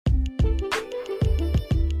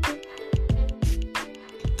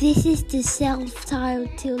This is the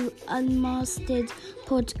self-titled unmastered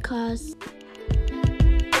podcast.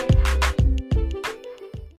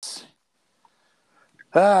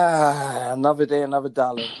 Another day, another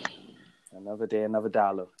dollar. Another day, another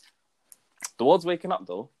dollar. The world's waking up,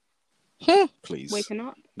 though. Please. Waking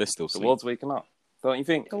up? They're still The sleeping. world's waking up. Don't you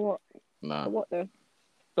think? To what? Nah. To what, though?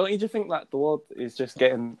 Don't you just think like the world is just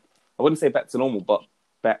getting, I wouldn't say back to normal, but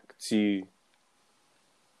back to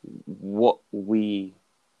what we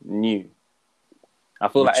knew? I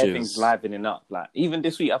feel like Which everything's is- livening up. Like even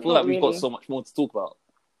this week, I feel Not like we've got really. so much more to talk about.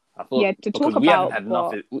 I thought, Yeah, to because talk we about, haven't had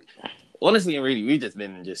nothing. Honestly, and really, we've just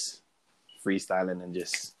been just freestyling and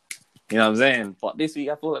just, you know what I'm saying? But this week,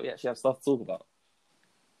 I feel like we actually have stuff to talk about.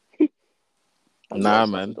 Nah,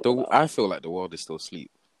 man. I feel like the world is still asleep.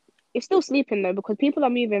 It's still sleeping, though, because people are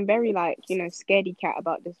moving very, like, scaredy cat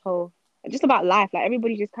about this whole... Just about life. Like,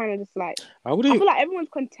 everybody's just kind of just, like... I feel like everyone's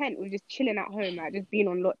content with just chilling at home, like, just being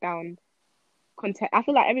on lockdown. I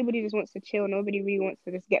feel like everybody just wants to chill. Nobody really wants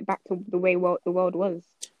to just get back to the way the world was.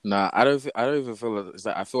 Nah, I don't even feel like it's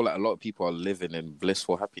that. I feel like a lot of people are living in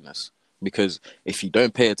blissful happiness because if you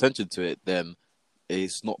don't pay attention to it, then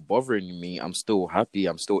it's not bothering me. I'm still happy.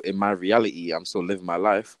 I'm still in my reality. I'm still living my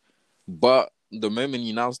life. But the moment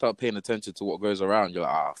you now start paying attention to what goes around, you're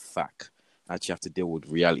like, fuck. I actually have to deal with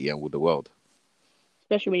reality and with the world.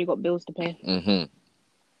 Especially when you got bills to pay. Mm-hmm.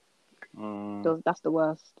 That's the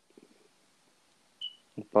worst.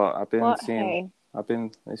 But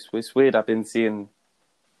it's weird. I've been seeing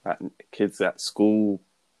like, kids at school.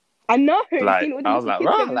 I know. Like, I was like,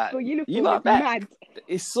 right, like, you know that? Mad.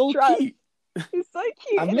 It's so cute. It's so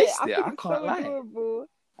cute. I missed it. I can't lie. Adorable.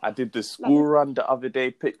 I did the school run the other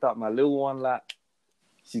day. Picked up my little one. Like,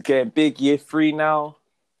 she's getting big. Year 3 now.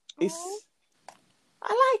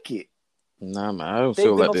 I like it. Nah, man. I don't They've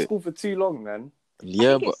feel been like off school for too long, man.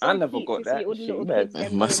 Yeah, but I never got that. I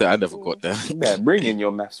must say I never got that. Yeah, bring in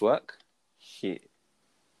your maths work. Shit.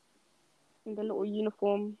 In the little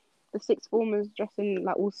uniform. The sixth formers dressing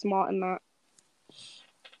like all smart and that.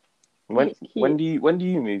 When do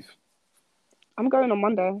you move? I'm going on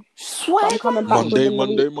Monday. Swear. I'm coming back within the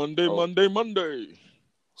week. Monday.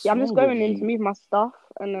 Yeah, I'm just going in to move my stuff,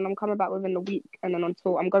 and then I'm coming back within the week, and then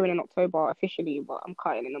until I'm going in October officially, but I'm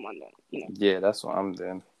cutting in the Monday. Yeah, that's what I'm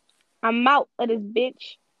doing. I'm out of this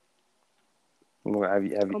bitch. Well, have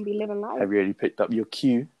you gonna be living life. Have you already picked up your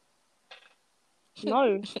cue?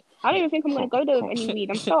 No, I don't even think I'm gonna go there with any weed.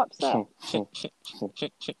 I'm so upset.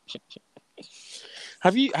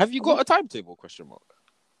 Have you got a timetable? Question mark.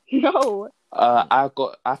 No. I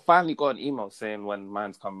finally got an email saying when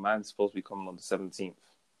mine's coming. Mine's supposed to be coming on the 17th.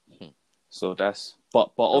 So that's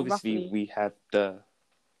but obviously roughly. we have the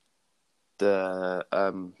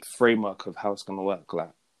framework of how it's gonna work.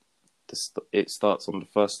 Like it starts on the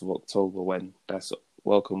 1st of October when that's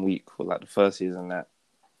welcome week for like the first years and that,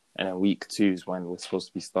 and then week 2 is when we're supposed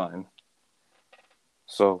to be starting.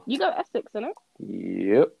 So You go Essex, innit?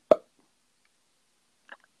 Yep.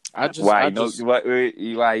 Why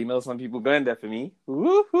you know some people going there for me?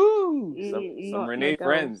 Woohoo! Some Renae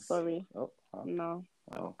friends. Sorry. No.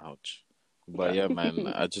 Oh, ouch. But yeah,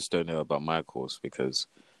 man, I just don't know about my course because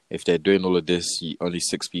if they're doing all of this, only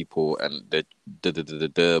 6 people and they're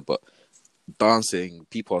but dancing,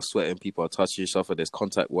 people are sweating, people are touching each other, there's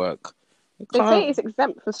contact work. They say it's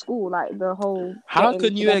exempt for school, like the whole... How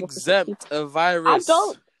can you exempt a virus?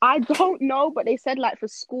 I don't know, but they said like for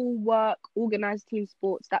school work, organised team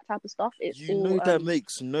sports, that type of stuff. It's that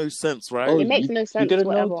makes no sense, right? It makes no sense.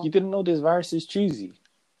 You didn't know this virus is choosy.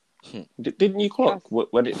 Didn't you clock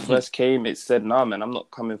when it first came? It said, "Nah, man, I'm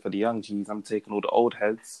not coming for the young G's. I'm taking all the old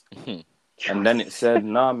heads." And then it said,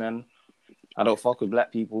 "Nah, man, I don't fuck with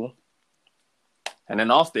black people." And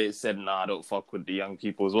then after it said, "Nah, I don't fuck with the young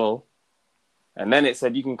people as well." And then it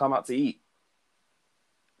said, "You can come out to eat."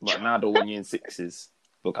 But now I don't want you in 6s.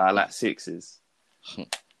 Look, I like 6s.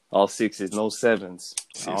 All 6s, no 7s.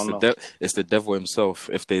 It's the devil himself.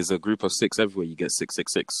 If there's a group of 6 everywhere, you get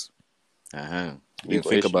 666. You didn't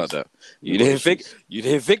think about that. You didn't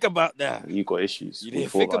think about that. You got issues. You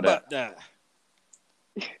didn't think about that.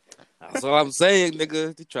 That's all I'm saying,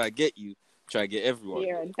 nigga. They try to get you. Try to get everyone.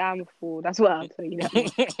 You're a damn fool. That's what I'll tell you.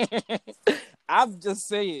 I'm just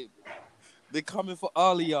saying. They're coming for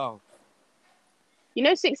all of y'all.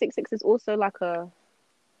 666 is also like a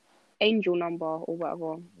angel number or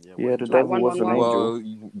whatever. Yeah, the devil was an angel. Well,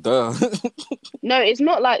 duh. No, it's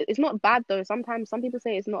not bad though. Sometimes some people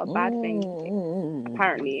say it's not a bad thing.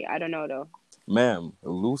 Apparently, I don't know though. Ma'am,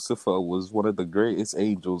 Lucifer was one of the greatest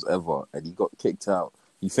angels ever, and he got kicked out.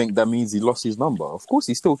 You think that means he lost his number? Of course,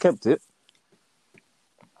 he still kept it.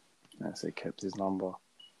 I say kept his number.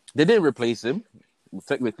 They didn't replace him.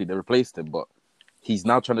 technically they replaced him, but he's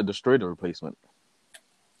now trying to destroy the replacement.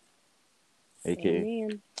 AKA.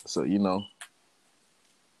 Amen. So,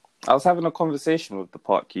 I was having a conversation with the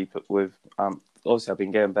park keeper with, obviously I've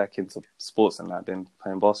been getting back into sports and I've been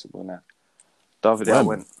playing basketball now. The other day I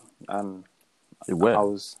went and I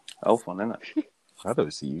was elf on, innit? I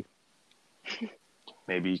don't see you.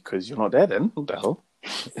 Maybe because you're not there then. What the hell?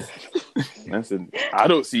 Listen, I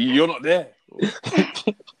don't see you, you're not there.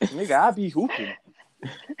 Nigga, I be hooping.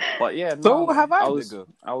 But yeah, so no, have I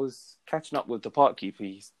was catching up with the park keeper.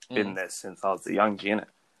 He's been there since I was a young G, innit?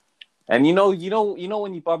 And you know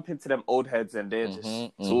when you bump into them old heads and they're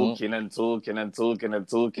just talking and talking and talking and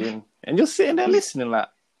talking, and you're sitting there listening like,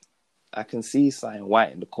 I can see something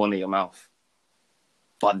white in the corner of your mouth.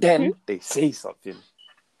 But then they say something,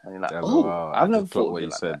 and you're like, I've never thought of it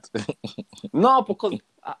like that. No, because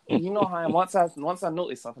you know how I am. Once I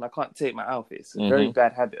notice something, I can't take my out of it. It's a very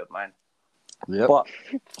bad habit of mine. Yep. But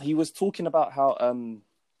he was talking about how,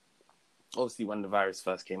 obviously when the virus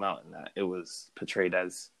first came out and that, it was portrayed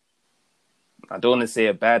as, I don't want to say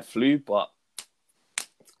a bad flu, but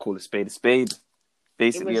let's call a spade a spade.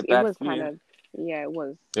 Basically a bad flu. Kind of, yeah, it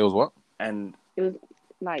was. It was what? And it was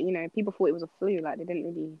like, people thought it was a flu. Like, they didn't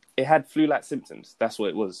really... It had flu-like symptoms. That's what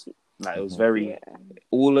it was. Like, it was very... Yeah.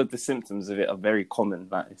 All of the symptoms of it are very common.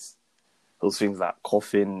 Like, those things like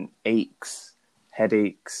coughing, aches,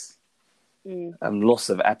 headaches, loss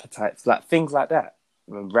of appetites, like things like that.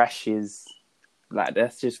 Rashes. Like,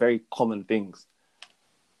 that's just very common things.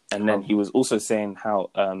 And then he was also saying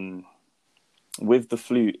how with the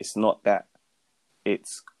flu, it's not that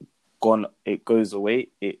it's gone, it goes away.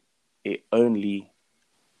 It only...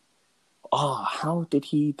 how did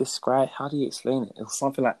he explain it? It was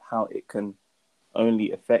something like how it can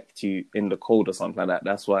only affect you in the cold or something like that.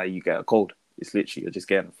 That's why you get a cold. It's literally, you're just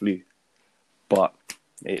getting a flu. But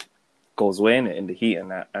it goes away in the heat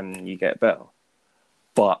and that, and you get better.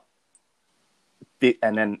 But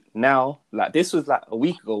and then now, like, this was like a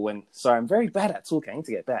week ago when... Sorry, I'm very bad at talking. I need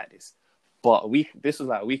to get better at this. But this was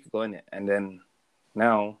like a week ago, innit? And then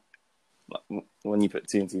now, when you put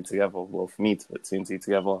two and two together, well, for me to put two and two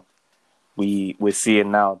together, we're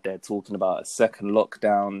seeing now they're talking about a second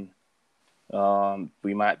lockdown.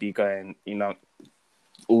 We might be going,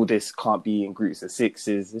 all this can't be in groups of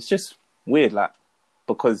sixes. It's just weird, like,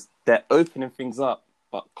 because they're opening things up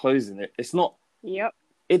but closing it. It's not... Yep.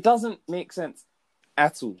 It doesn't make sense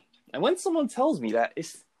at all. And when someone tells me that,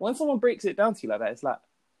 when someone breaks it down to you like that, it's like,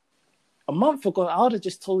 a month ago, I would have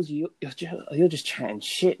just told you, you're just chatting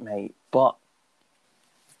shit, mate. But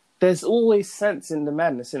there's always sense in the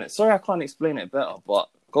madness, in it. Sorry, I can't explain it better, but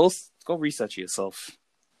go research it yourself.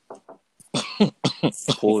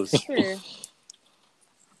 Pause. True.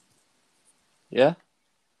 Yeah?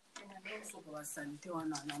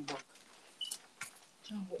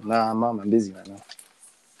 Nah, Mom, I'm busy right now.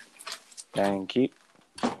 Thank you.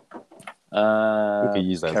 We could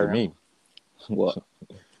use that as a meme. What?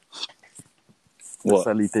 What?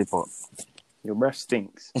 Salite pot. Your breath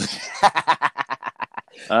stinks.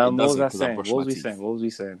 What was I saying? What was we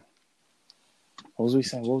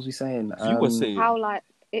saying? You were saying how, like,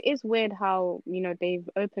 it is weird how, they've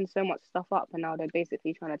opened so much stuff up and now they're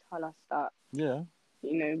basically trying to tell us that,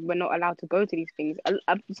 we're not allowed to go to these things.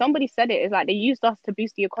 Somebody said it. It's like they used us to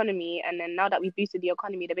boost the economy, and then now that we've boosted the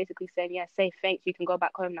economy, they're basically saying, say thanks, you can go back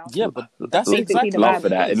home now. Yeah, but that's basically exactly the vibe for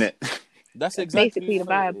that, isn't it? That's exactly basically the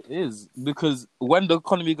vibe. It is, because when the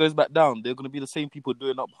economy goes back down, they're going to be the same people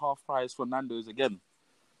doing up half price for Nando's again.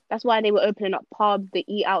 That's why they were opening up pubs, the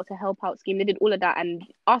eat out to help out scheme. They did all of that, and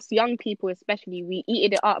us young people especially, we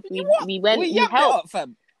eated it up. We helped. Up,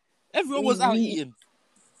 fam. Everyone was out eating.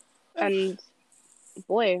 And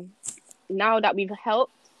boy, now that we've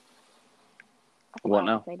helped, what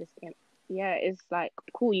now? Play this game. Yeah, it's like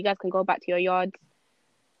cool. You guys can go back to your yards.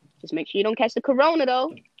 Just make sure you don't catch the corona,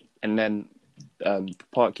 though. And then the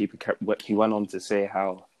park keeper he went on to say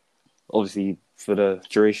how, obviously, for the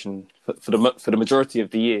duration, for the majority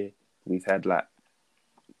of the year, we've had like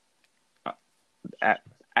at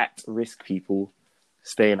risk people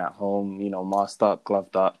staying at home, masked up,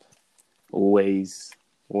 gloved up, always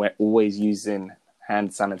using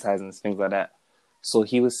hand sanitizers, things like that. So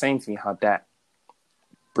he was saying to me how that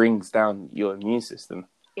brings down your immune system.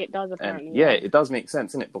 It does, apparently. And yeah, it does make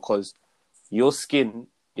sense, isn't it? Because your skin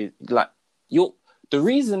is like the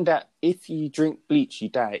reason that if you drink bleach you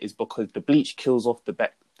die is because the bleach kills off the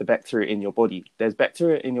bacteria in your body. There's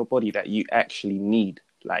bacteria in your body that you actually need.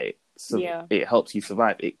 Like, it helps you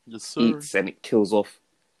survive. It eats and it kills off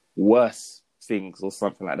worse things or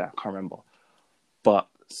something like that. I can't remember. But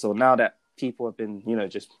so now that people have been,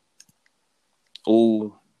 just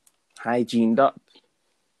all hygiened up,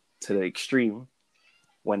 to the extreme,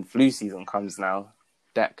 when flu season comes now,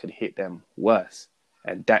 that could hit them worse.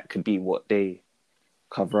 And that could be what they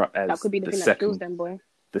cover up as that could be the thing that kills them, boy.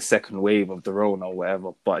 The second wave of the Rona or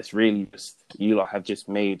whatever. But it's really just, you lot have just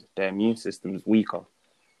made their immune systems weaker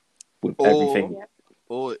with everything. Yeah.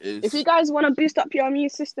 If you guys want to boost up your immune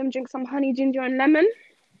system, drink some honey, ginger, and lemon.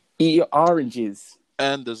 Eat your oranges.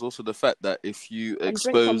 And there's also the fact that if you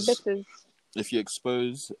expose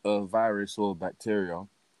a virus or bacteria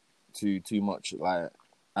to too much like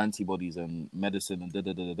antibodies and medicine and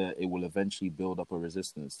it will eventually build up a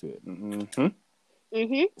resistance to it.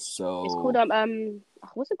 So it's called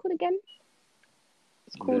what's it called again?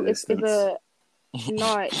 It's called it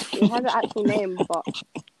has an actual name, but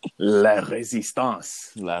La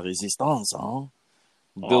résistance. La résistance, huh?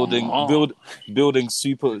 Building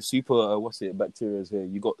super bacteria here.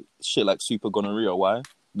 You got shit like super gonorrhea. Why?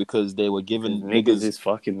 Because they were giving niggas is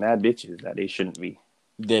fucking mad bitches that they shouldn't be.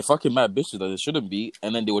 They're fucking mad bitches that they shouldn't be,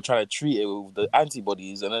 and then they were trying to treat it with the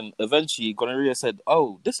antibodies, and then eventually gonorrhia said,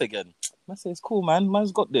 "Oh, this again." I say, "It's cool, man.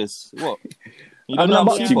 Man's got this." What? You don't know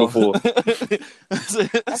about you before.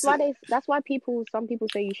 That's why some people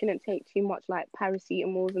say you shouldn't take too much like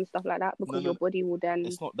paracetamols and stuff like that because your body will then.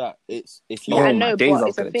 It's not that. It's if you. Yeah, I know, but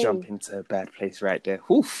it's gonna jump into a bad place right there.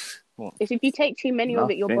 Oof. It's if you take too many of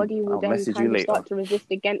it, your body will then kind of start to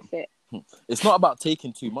resist against it. It's not about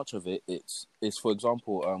taking too much of it. It's for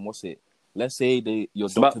example, let's say your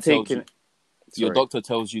doctor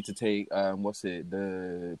tells you to take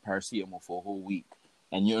the paracetamol for a whole week,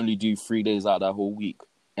 and you only do 3 days out of that whole week,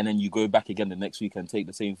 and then you go back again the next week and take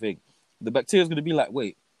the same thing. The bacteria is going to be like,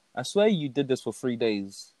 wait, I swear you did this for 3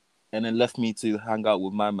 days and then left me to hang out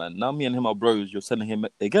with my man. Now me and him are bros. You're sending him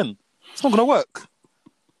again. It's not going to work.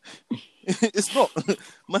 It's not.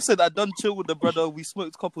 Man said I done chill with the brother. We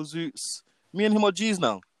smoked a couple zoots. Me and him are G's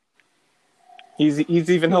now. He's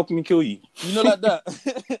even helping me kill you. You know, like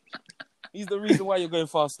that. He's the reason why you're going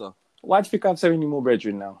faster. Why do you think I have so many more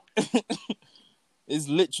brethren now? It's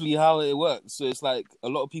literally how it works. So it's like a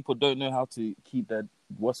lot of people don't know how to keep their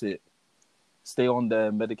stay on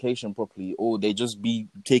their medication properly, or they just be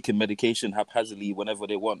taking medication haphazardly whenever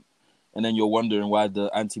they want. And then you're wondering why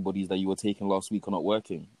the antibodies that you were taking last week are not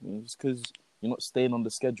working. It's because you're not staying on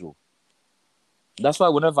the schedule. That's why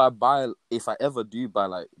whenever if I ever do buy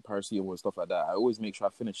like paracetamol and stuff like that, I always make sure I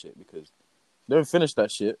finish it, because if you don't finish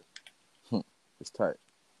that shit, it's tight.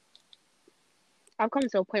 I've come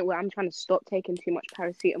to a point where I'm trying to stop taking too much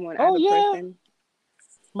paracetamol and ibuprofen.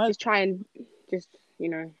 Yeah. Just try and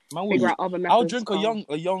figure out other methods. I'll drink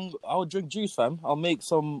I'll drink juice, fam. I'll make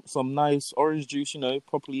some nice orange juice,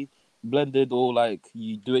 properly blended, or like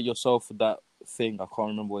you do it yourself with that thing. I can't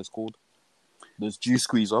remember what it's called. There's juice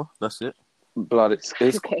squeezer. That's it. Blood,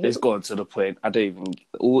 it's gone to the point. I don't even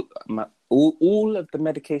all of the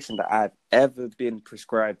medication that I've ever been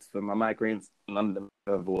prescribed for my migraines, none of them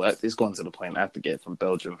ever worked. It's gone to the point I have to get it from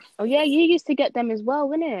Belgium. Oh yeah, you used to get them as well,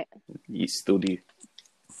 innit? You still do.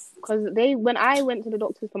 Because when I went to the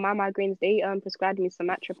doctors for my migraines, they prescribed me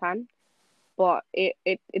somatropam, but it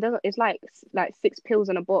doesn't. It's like 6 pills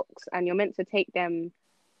in a box, and you're meant to take them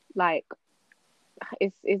like.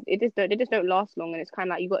 They just don't last long, and it's kind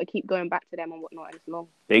of like you got to keep going back to them and whatnot, and it's long.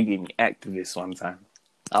 They gave me Activist one time.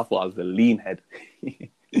 I thought I was a lean head.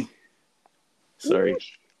 Sorry.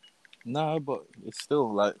 No, but it's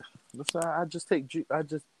still like I just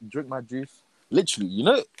drink my juice.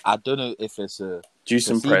 Literally, I don't know if it's a juice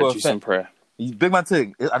and prayer. Big man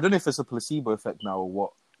thing. I don't know if it's a placebo effect now or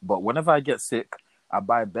what. But whenever I get sick, I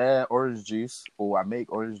buy bare orange juice, or I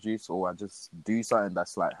make orange juice, or I just do something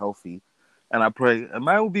that's like healthy. And I pray, and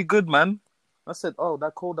mine will be good, man. I said, oh,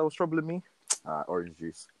 that cold that was troubling me, orange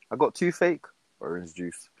juice. I got toothache, orange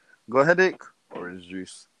juice. Got a headache, orange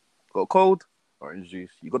juice. Got a cold, orange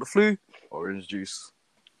juice. You got the flu, orange juice.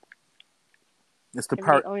 It's the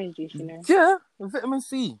orange juice, Yeah, vitamin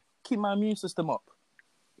C. Keep my immune system up.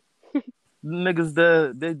 Niggas,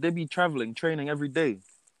 they be training every day.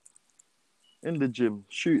 In the gym,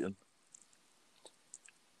 shooting.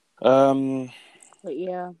 But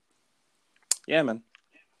yeah. Yeah, man.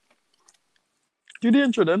 Do the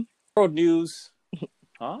intro then. World news.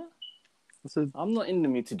 Huh? I'm not in the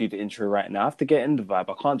mood to do the intro right now. I have to get in the vibe.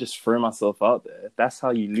 I can't just throw myself out there. That's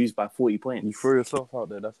how you lose by 40 points. You throw yourself out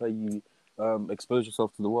there. That's how you expose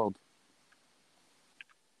yourself to the world.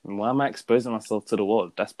 Why am I exposing myself to the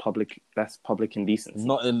world? That's public indecency.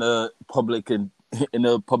 Not in a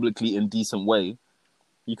publicly indecent way.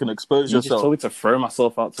 You can expose yourself. You just told me to throw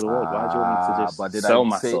myself out to the world. Why do you want me to just sell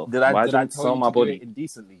myself? Why do you want to sell my body?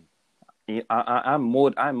 Indecently. I'm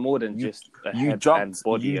more than just a head and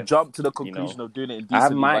body. You jumped to the conclusion of doing it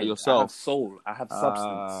indecently by yourself. I have soul. I have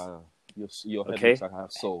substance. Your head okay? looks like I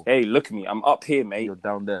have soul. Hey, look at me. I'm up here, mate. You're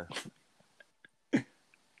down there.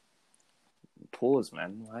 Pause,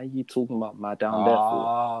 man. Why are you talking about my down there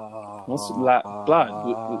for? What's like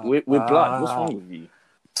blood? With blood? What's wrong with you?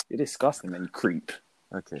 You're disgusting, man. You creep.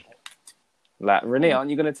 Okay. Like Renae, aren't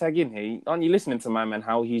you gonna tag in here? Aren't you listening to my man?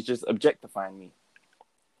 How he's just objectifying me,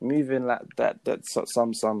 moving like that. That's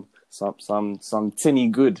some tinny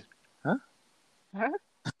good. Huh?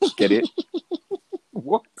 Get it?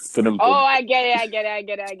 What? Oh, I get it. I don't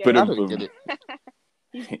get it.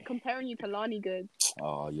 He's comparing you to Lani Good.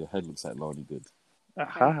 Oh, your head looks like Lani Good.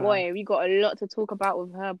 Boy, we got a lot to talk about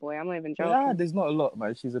with her, boy. I'm not even joking. Yeah, there's not a lot,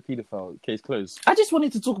 man. She's a paedophile. Case closed. I just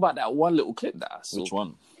wanted to talk about that one little clip that I saw. Which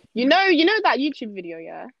one? You know that YouTube video,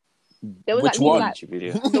 yeah? There was Which that one? YouTube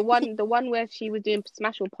video? The one where she was doing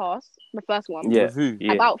Smash or Pass, the first one. Yeah.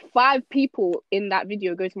 Yeah. About 5 people in that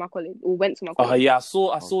video go to my college or went to my college. Oh yeah, I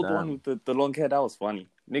saw the one with the long hair. That was funny.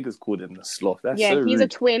 Niggas called him the sloth. That's so rude. He's a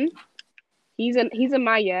twin. He's in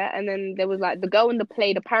my year, and then there was like the girl in the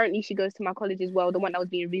play. Apparently, she goes to my college as well. The one that was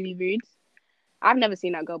being really rude. I've never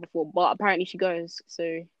seen that girl before, but apparently she goes. So,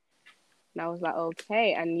 and I was like,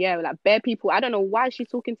 okay, and yeah, like bare people. I don't know why she's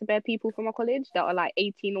talking to bare people from my college that are like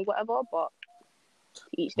 18 or whatever, but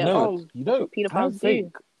each their own. You know, I pedophiles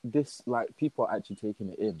think this like people are actually taking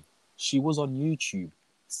it in. She was on YouTube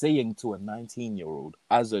saying to a 19-year-old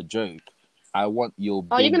as a joke, "I want your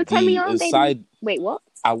big you're gonna tell me inside." baby? Wait, what?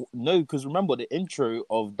 No, because remember the intro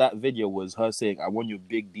of that video was her saying, "I want your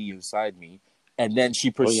big D inside me," and then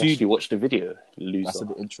she proceeded. Oh, you actually watched the video, loser. I said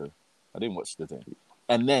the intro. I didn't watch the thing.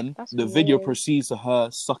 And then the video proceeds to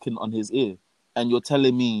her sucking on his ear, and you're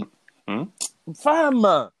telling me, fam,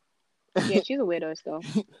 yeah, she's a weirdo still.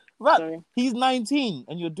 right? Sorry. He's 19,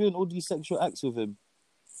 and you're doing all these sexual acts with him,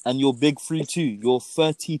 and you're big 3'2". You're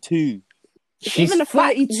 32. She's even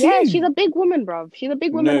 32. Yeah, she's a big woman, bruv. She's a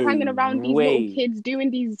big woman No hanging around these way. little kids,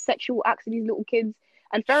 doing these sexual acts to these little kids.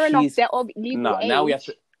 And fair enough, they're of legal age. Now we have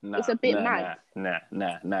to. It's a bit mad. Nah.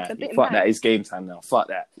 It's a bit Fuck mad. that. It's game time now. Fuck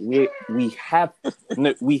that. We have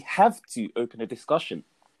to open a discussion.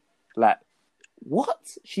 Like, what?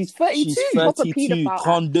 She's 32. She's 32.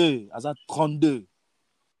 32. As a 32.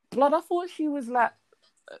 Blood, I thought she was like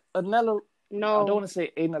a Nella. No. I don't want to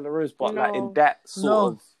say a Nella Rose, but like in that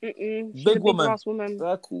sort of she's big a woman. big-ass woman.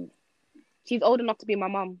 circle. She's old enough to be my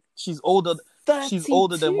mum. She's older. 32. She's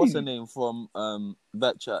older than what's her name from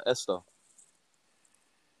Vetcha, Esther.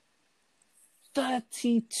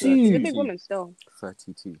 32. She's a big woman still.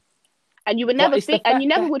 32. And you would never think, and you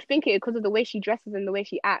never would think it because of the way she dresses and the way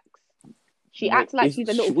she acts. She acts like she's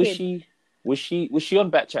a little kid. Was she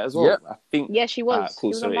on Batchat as well? Yeah. I think. Yeah, she was.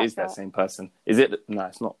 Cool. She was So on it is Batchat. that same person. Is it? No,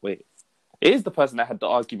 it's not. Wait. It is the person that had the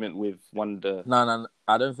argument with one of the... No.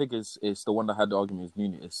 I don't think it's the one that had the argument with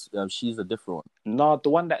Nuni. It's she's a different one. No, the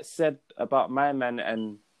one that said about my man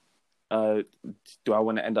and do I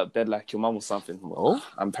want to end up dead like your mum or something? Well,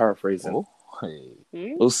 I'm paraphrasing. Oh, hey.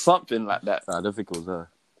 It was something like that. I don't think it was her.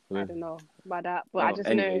 I don't know about that, but I just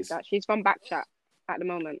know that she's from Backchat at the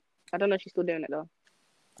moment. I don't know if she's still doing it though.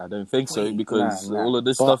 I don't think so because nah. all of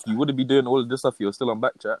this stuff, you wouldn't be doing all of this stuff. You're still on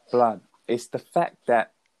Backchat. Blood. It's the fact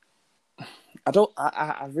that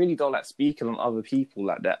I really don't like speaking on other people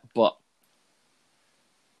like that, but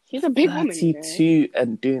she's a big woman. 32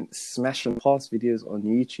 and doing smash and pass videos on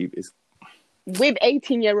YouTube is with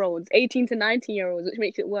 18-year-olds, 18 to 19-year-olds, which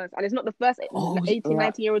makes it worse. And it's not the first 18,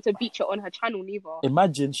 19-year-old to feature on her channel neither.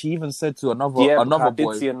 Imagine she even said to another I boy.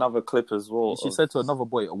 did see another clip as well. She said to another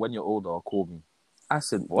boy, "When you're older, call me." I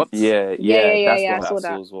said, "What?" Yeah. I saw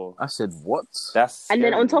that as well. I said, "What?" That's and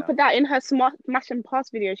then on top now. of that, in her smash and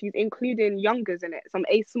pass video, she's including youngers in it. Some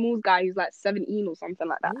A Smalls guy who's like 17 or something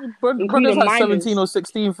like that. Brother's like 17 or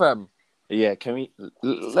 16, fam. Yeah, can we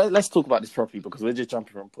let's talk about this properly because we're just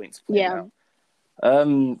jumping from point to point now.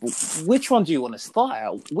 Which one do you want to start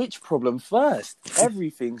out? Which problem first?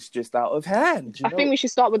 Everything's just out of hand. I think we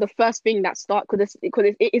should start with the first thing that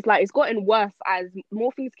because it's like it's gotten worse as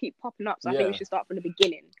more things keep popping up. So I think we should start from the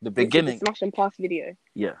beginning. The beginning, the smash and pass video.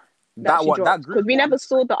 Yeah, that one, that group. Because we never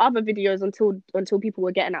saw the other videos until people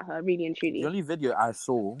were getting at her really and truly. The only video I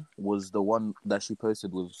saw was the one that she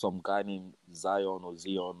posted with some guy named Zion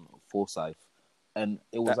Forsyth. And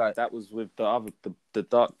it was that was with the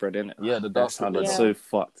dark bread in it. Yeah, the dark skin sounded so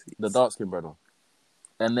fucked. The dark skin brother.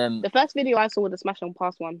 And then the first video I saw was the smash and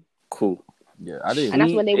pass one. Cool. Yeah, I didn't. And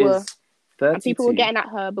that's when they were. 32. And people were getting at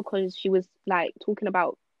her because she was like talking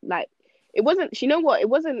about like it wasn't. You know what? It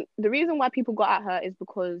wasn't the reason why people got at her is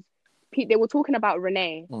because they were talking about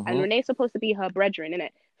Renae, and Renae's supposed to be her brethren,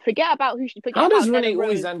 innit? Forget about who she. Forget How does about Renae Ella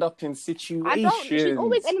always Rose. end up in situations? I don't. She's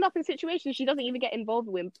always ended up in situations she doesn't even get involved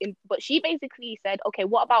with. But she basically said, okay,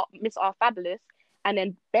 what about Miss R Fabulous? And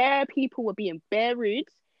then bare people were being bare rude.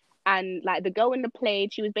 And like the girl in the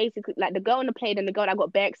Plaid, she was basically like the girl in the Plaid and the girl that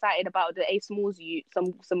got bare excited about the A Smalls youth.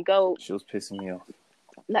 Some girl. She was pissing me off.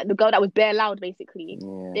 Like the girl that was bare loud, basically.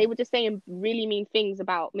 Yeah. They were just saying really mean things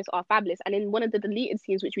about Miss R Fabulous. And in one of the deleted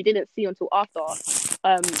scenes, which we didn't see until after,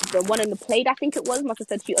 the one in the Plaid, I think it was, must have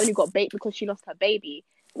said she only got bait because she lost her baby.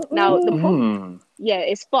 Now the problem, yeah,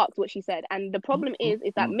 it's fucked what she said. And the problem is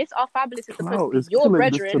that Miss R Fabulous is supposed to be your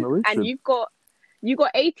brethren, and you got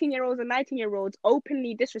 18-year-olds and 19-year-olds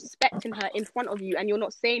openly disrespecting her in front of you, and you're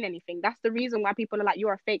not saying anything. That's the reason why people are like,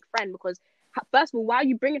 you're a fake friend, because first of all, why are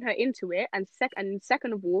you bringing her into it? And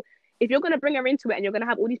second of all, if you're going to bring her into it and you're going to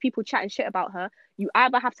have all these people chatting shit about her, you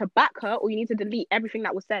either have to back her or you need to delete everything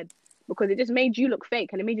that was said, because it just made you look fake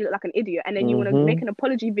and it made you look like an idiot. And then you want to make an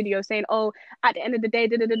apology video saying, oh, at the end of the day,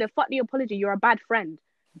 fuck the apology, you're a bad friend.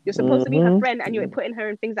 You're supposed to be her friend, and you're putting her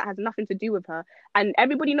in things that has nothing to do with her. And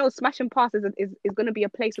everybody knows Smash and Pass is going to be a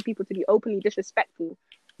place for people to be openly disrespectful,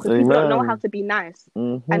 because people don't know how to be nice.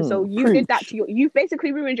 And so you did that to you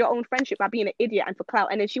basically ruined your own friendship by being an idiot and for clout.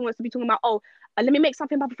 And then she wants to be talking about, oh, let me make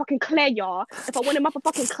something about fucking Claire, y'all. If I wanted my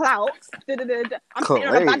fucking clout, I'm putting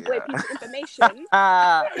on a bad boy piece of information.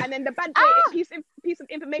 And then the bad boy piece of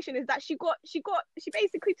information is that she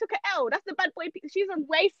basically took an L. That's the bad boy piece. She's a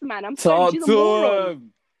waste, man. I'm sorry. She's a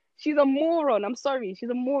moron. She's a moron. I'm sorry.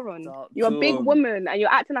 She's a moron. You're a big woman and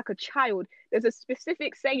you're acting like a child. There's a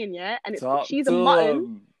specific saying, yeah? And it's she's a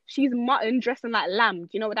mutton. She's mutton dressing like lamb. Do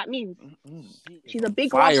you know what that means? She's a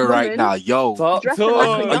big fire woman, right now, yo. Dressing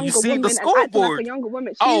like a Are you seeing younger woman the and acting like scoreboard? a younger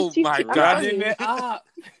woman. Oh my God.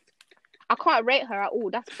 I can't rate her at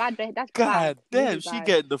all. That's bad. That's God bad. damn, Really she bad.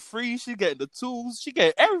 getting the free, she getting the tools, she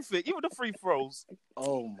getting everything, even the free throws.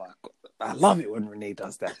 Oh my God. I love it when Renae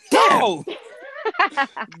does that. Damn!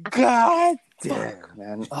 God damn,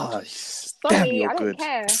 man. Oh, sorry, I don't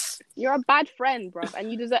care. You're a bad friend, bro,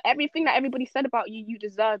 and you deserve everything that everybody said about you. You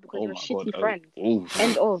deserve, because you're a shitty friend.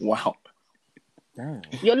 End of. Wow. Damn.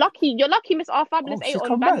 You're lucky. Miss R Fabulous ain't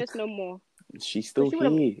on badness no more. She's still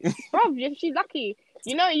here, bro. She's lucky.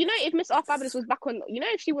 You know, if Miss R Fabulous was back on,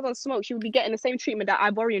 if she was on smoke, she would be getting the same treatment that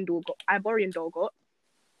Ivorian doll got.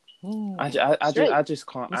 I just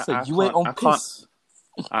can't. You ain't on piss.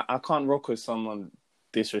 I can't rock with someone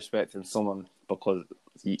disrespecting someone because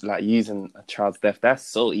like using a child's death. That's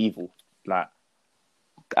so evil. Like,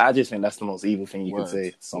 I just think that's the most evil thing you can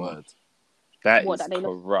say to someone. That is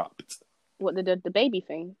corrupt. What, the baby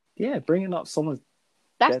thing? Yeah, bringing up someone's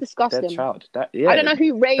disgusting. Dead child. I don't know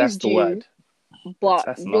who raised you, word.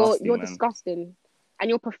 But you're disgusting. And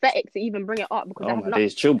you're pathetic to even bring it up, because oh my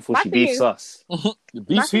days, chill before she beefs us.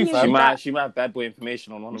 She might have bad boy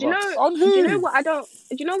information on one of us. Do you know what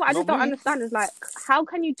I just don't understand is, like, how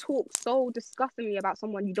can you talk so disgustingly about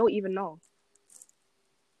someone you don't even know?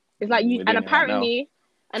 It's like you, and apparently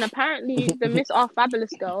the Miss R Fabulous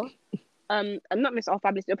girl, not Miss R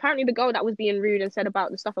Fabulous, apparently the girl that was being rude and said about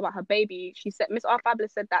the stuff about her baby, she said Miss R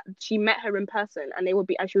Fabulous said that she met her in person and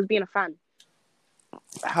she was being a fan.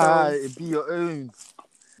 Hi, be your own.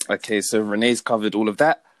 Okay, so Renee's covered all of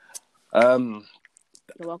that. You're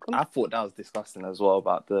welcome. I thought that was disgusting as well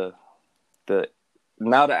about the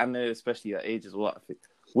now that I know, especially her age as well. I think,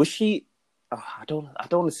 was she? I don't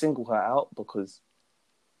want to single her out, because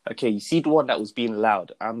okay, you see the one that was being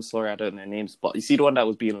loud. I'm sorry, I don't know names, but you see the one that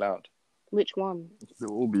was being loud. Which one?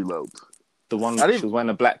 They'll all be loud. The one she was wearing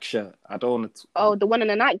a black shirt. I don't want to. Oh, the one in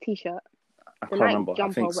a Nike t-shirt. I can't remember. I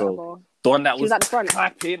think so. The one that was at the front,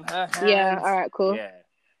 clapping her hands. Yeah. All right. Cool. Yeah.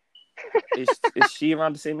 Is she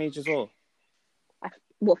around the same age as well?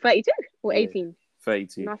 What, 32 or 18?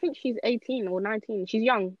 32. No, I think she's 18 or 19. She's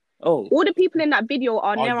young. Oh. All the people in that video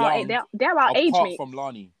are near our age. They're our age mates.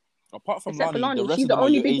 Apart from Except Lani, for Lani, she's the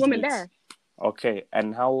only big woman there. Okay,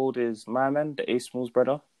 and how old is my man, the Ace Smalls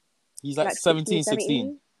brother? He's like 17,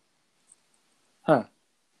 16. Huh.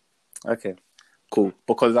 Okay, cool.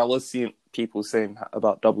 Because I was seeing people saying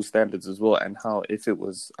about double standards as well, and how if it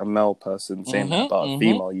was a male person saying that about a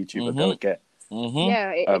female YouTuber, they would get.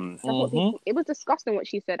 Yeah, it was disgusting what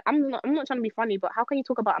she said. I'm not trying to be funny, but how can you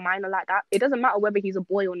talk about a minor like that? It doesn't matter whether he's a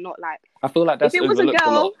boy or not. Like, I feel like that's overlooked a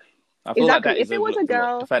lot. I feel like that if it was a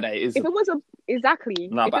girl, the fact that it is. If it was exactly.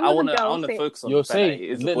 No, but I want to focus on. You're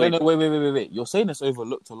saying wait. You're saying it's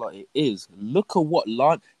overlooked a lot. It is. Look at what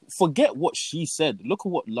Lani. Forget what she said. Look at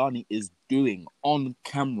what Lani is doing on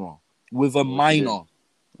camera with a minor.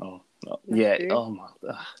 Oh no. Yeah. Oh my.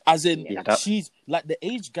 As in, she's like, the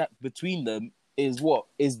age gap between them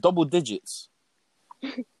is double digits.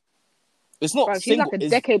 It's not Bro, she's single. like a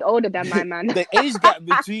decade older than my man. The age gap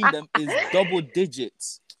between them is double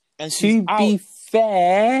digits. And she's to be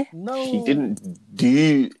fair, no, she didn't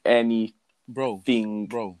do anything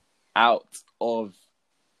bro, out of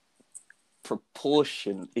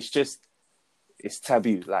proportion. It's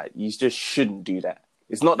taboo. Like, you just shouldn't do that.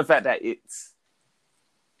 It's not the fact that it's...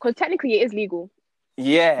 Because technically it is legal.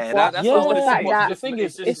 Yeah, that's the fact that the thing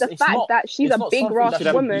is, it's the fact that she's a big Ross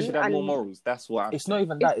woman. You should have more morals. That's what it's not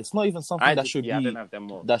even that. It's not even something that should be. I don't have them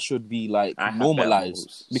morals. That should be like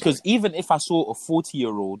normalized. Because even if I saw a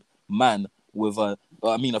 40-year-old man with a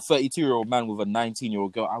 32-year-old man with a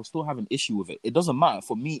 19-year-old girl, I would still have an issue with it. It doesn't matter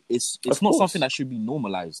for me. It's not something that should be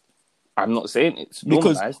normalized. I'm not saying it's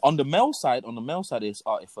normalized. Because on the male side, it's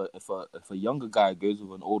if a younger guy goes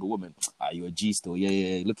with an older woman, you're a G still,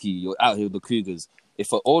 yeah, look, you're out here with the cougars.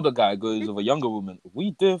 If an older guy goes with a younger woman,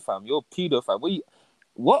 we do, fam, you're pedo, fam.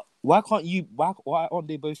 What? Why can't you? Why aren't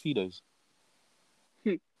they both pedos?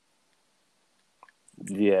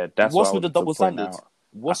 Yeah, that's what's with the double standards.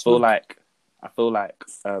 I feel like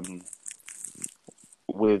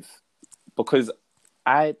because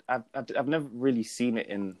I've never really seen it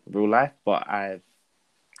in real life, but I've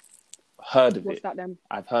heard of it. What's that then?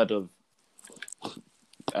 I've heard of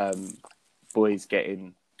boys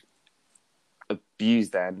getting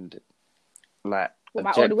abused and like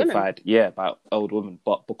objectified. Yeah, by older women.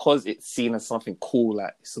 But because it's seen as something cool,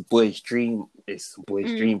 like it's a boy's dream. It's a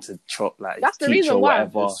boy's dream to chop like that's his the teacher reason or why.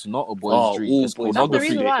 whatever. It's not a boy's dream. It's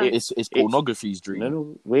pornography. It's pornography's dream.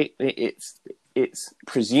 No, wait. It's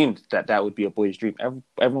presumed that would be a boy's dream.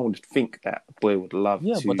 Everyone would think that a boy would love to.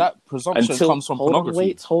 Yeah, but that presumption comes from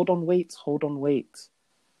pornography. Hold on, wait.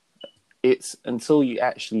 It's until you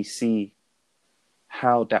actually see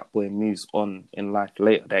how that boy moves on in life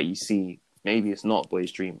later that you see maybe it's not a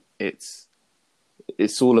boy's dream. It's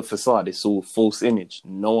all a facade. It's all false image.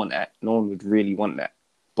 No one would really want that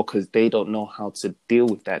because they don't know how to deal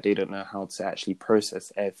with that. They don't know how to actually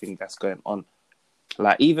process everything that's going on.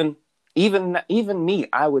 Like even me,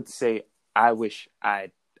 I would say I wish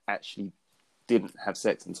I actually didn't have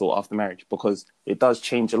sex until after marriage because it does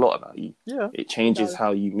change a lot about you. Yeah, it changes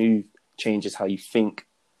how you move, changes how you think.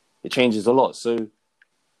 It changes a lot. So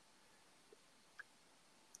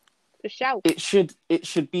it should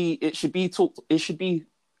be talked. It should be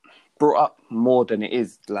brought up more than it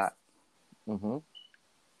is. Like,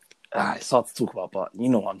 it's hard to talk about, but you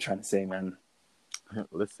know what I'm trying to say, man.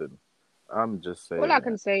 Listen, I'm just saying. All I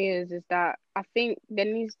can say is that I think there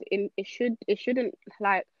needs it shouldn't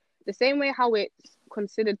like the same way how it's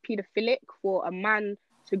considered paedophilic for a man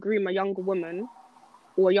to groom a younger woman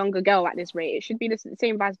or a younger girl at this rate. It should be the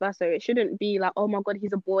same vice versa. It shouldn't be like, oh my God,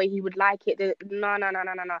 he's a boy, he would like it. No.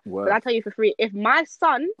 But I tell you for free, if my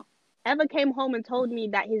son ever came home and told me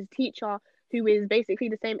that his teacher, who is basically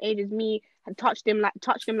the same age as me, had touched him like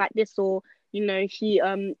this, or you know, she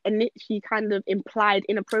kind of implied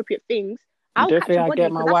inappropriate things, I'll catch a body.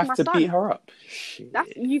 Get my wife to beat her up.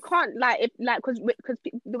 You can't because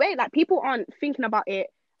the way like people aren't thinking about it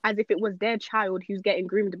as if it was their child who's getting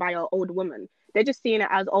groomed by an old woman. They're just seeing it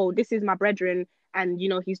as, oh, this is my brethren, and you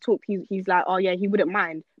know he's like, oh yeah, he wouldn't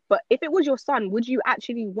mind. But if it was your son, would you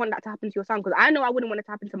actually want that to happen to your son? Because I know I wouldn't want it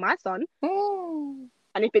to happen to my son.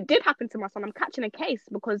 And if it did happen to my son, I'm catching a case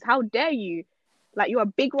because how dare you? Like, you're a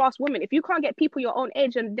big ass woman. If you can't get people your own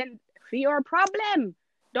age, and then you're a problem.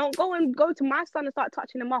 Don't go to my son and start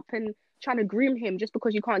touching him up and trying to groom him just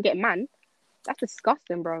because you can't get man. That's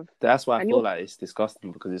disgusting, bro. That's why I feel like it's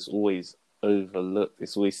disgusting because it's always overlooked.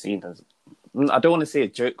 It's always seen as, I don't want to say a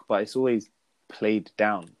joke, but it's always played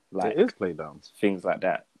down. Like, it is played down. Things like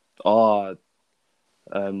that.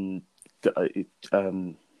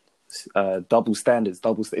 Double standards.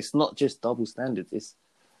 It's not just double standards. It's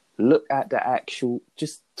look at the actual.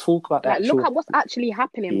 Just talk about that. Look at what's actually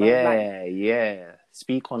happening, bro. Yeah.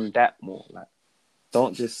 Speak on that more. Like,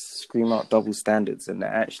 don't just scream out double standards and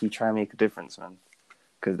actually try and make a difference, man.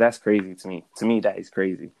 Because that's crazy to me. To me, that is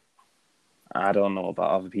crazy. I don't know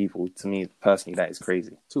about other people. To me, personally, that is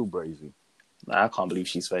crazy. Too brazy. I can't believe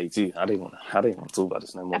she's 32. I didn't want to talk about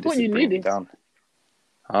this no more. I thought you knew this. Down.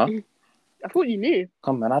 Huh? I thought you knew.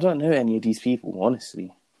 Come, man, I don't know any of these people,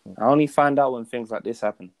 honestly. I only find out when things like this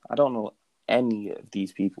happen. I don't know any of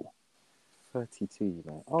these people. 32,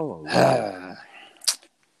 man. Oh, wow.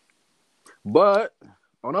 But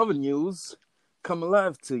on other news, coming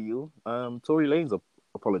live to you, Tory Lanez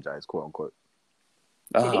apologized, quote unquote.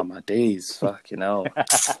 Oh, my days, fucking hell.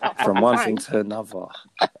 From one thing to another.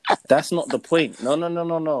 That's not the point.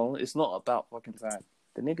 No. It's not about fucking time.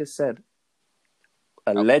 The nigga said,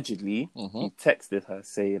 allegedly, he texted her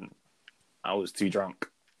saying, I was too drunk.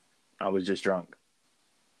 I was just drunk.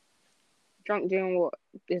 Drunk doing what?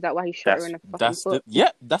 Is that why he shot her in the fucking foot?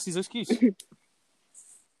 That's his excuse.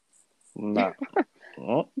 Nah.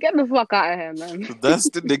 Get the fuck out of here, man. That's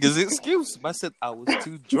the nigga's excuse. I said I was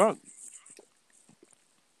too drunk.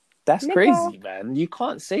 That's crazy, man. You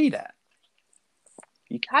can't say that.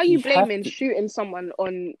 How you blaming shooting someone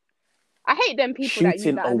on? I hate them people that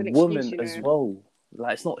use that as an excuse. Shooting a woman as well.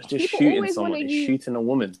 Like, it's not just people shooting someone; it's shooting a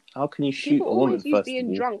woman. How can you shoot a woman? People always use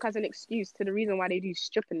being drunk as an excuse to the reason why they do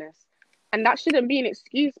stupidness, and that shouldn't be an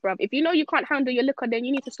excuse, bruv. If you know you can't handle your liquor, then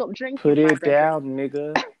you need to stop drinking. Put it down,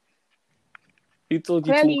 nigga. Who told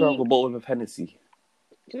you to walk around with a bottle of Hennessy? Do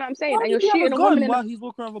you know what I'm saying? And you're shooting a woman. Why he's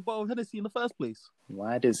walking around with a bottle of Hennessy in the first place?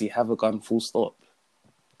 Why does he have a gun? Full stop.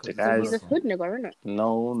 He's a hood nigga, isn't it?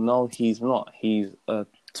 No, he's not. He's a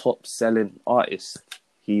top-selling artist.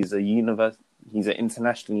 He's He's an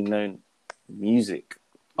internationally known music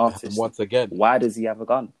artist. And once again, why does he have a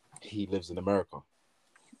gun? He lives in America.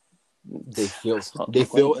 They feel as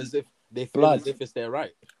if it's their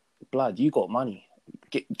right. Blood, you got money.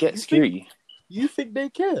 Get security. You think they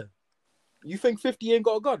care? You think 50 ain't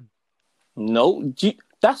got a gun? No,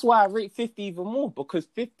 that's why I rate 50 even more, because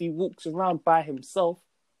 50 walks around by himself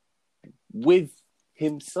with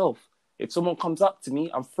himself. If someone comes up to me,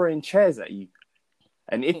 I'm throwing chairs at you.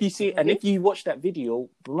 And if you see, and if you watch that video,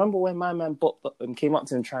 remember when my man came up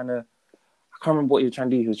to him trying to, I can't remember what he was trying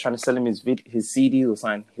to do. He was trying to sell him his CD or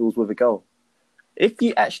something. He was with a girl. If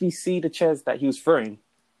you actually see the chairs that he was throwing,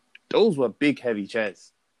 those were big, heavy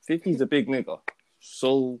chairs. 50's a big nigga.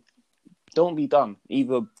 So don't be dumb.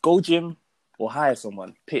 Either go gym or hire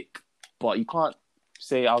someone. Pick. But you can't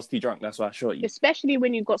say I was too drunk, that's why I shot you. Especially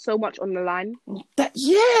when you've got so much on the line.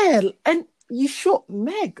 And you shot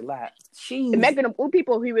Meg, like, she's... Megan, of all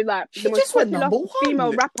people who were like the most popular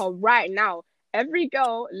female rapper right now, every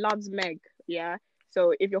girl loves Meg, yeah?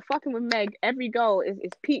 So if you're fucking with Meg, every girl is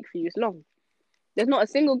peak for you, it's long. There's not a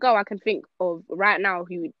single girl I can think of right now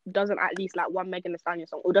who doesn't at least like one Megan Thee Stallion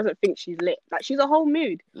song or doesn't think she's lit. Like, she's a whole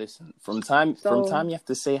mood. Listen, from time you have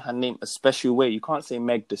to say her name a special way. You can't say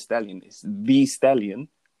Meg Thee Stallion. It's The Stallion.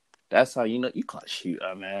 That's how you know. You can't shoot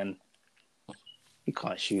her, man. You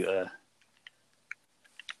can't shoot her.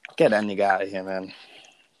 Get that nigga out of here, man.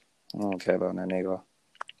 I don't care about that nigga.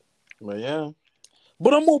 But yeah.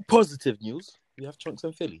 But on more positive news, we have Chunks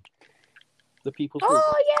and Philly. The people's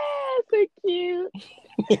so cute.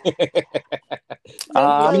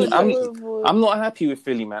 I'm not happy with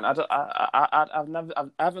Philly, man. I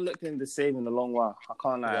haven't looked in the same in a long while. I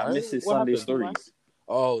can't lie. I miss his Sunday stories.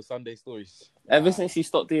 Oh, Sunday stories. Ever since he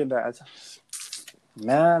stopped doing that,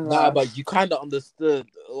 but you kind of understood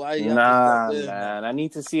why. Man. I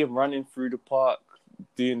need to see him running through the park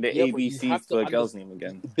doing the ABCs for a girl's name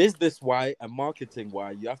again. Business why and marketing why,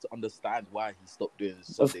 you have to understand why he stopped doing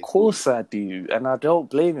this. Of course I do, and I don't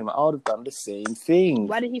blame him. I would have done the same thing.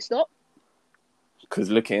 Why did he stop? Because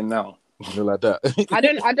look at him now. You like that. I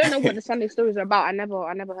don't know what the Sunday stories are about. I never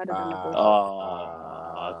heard of them before.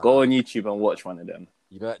 Go on YouTube and watch one of them.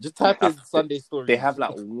 Just type in Sunday stories. They have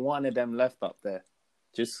like one of them left up there.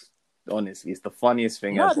 Just honestly, it's the funniest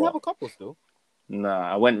thing ever. They have a couple still.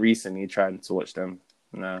 Nah, I went recently trying to watch them.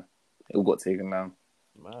 Nah, it all got taken down.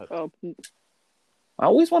 Mad. I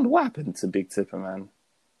always wonder what happened to Big Tipper, man.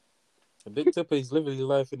 Big Tipper, he's living his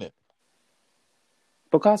life, innit?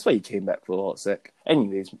 Because I swear he came back for a hot sec.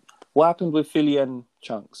 Anyways, what happened with Philly and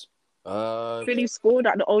Chunks? Philly scored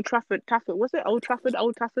at the Old Trafford. Was it Old Trafford?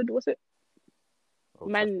 Was it?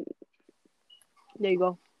 Man, there you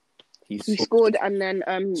go. He scored, and then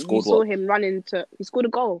you saw him running to. He scored a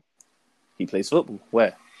goal. He plays football.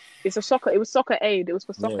 Where? It was soccer aid. It was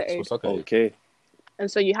for soccer aid. Okay.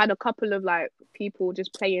 And so you had a couple of like people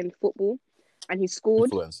just playing football, and he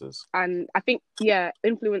scored. Influencers. And I think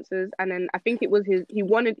influencers. And then I think it was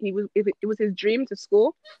it was his dream to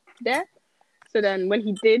score there. So then when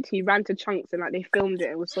he did, he ran to Chunks and like they filmed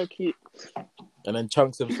it. It was so cute. And then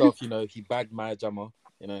Chunks himself, he bagged Maya Jama.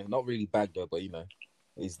 Not really bagged her, but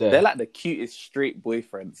he's there. They're like the cutest straight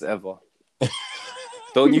boyfriends ever.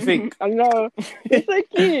 Don't you think? I know. It's so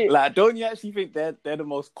cute. Like, don't you actually think they're the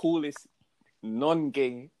most coolest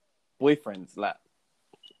non-gay boyfriends? Like,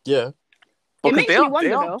 yeah. It makes me wonder,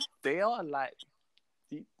 though. They are like,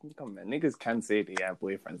 come on, niggas can say they have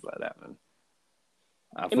boyfriends like that, man.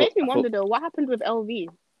 It makes me wonder, though, what happened with LV?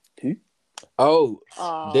 Who? Oh,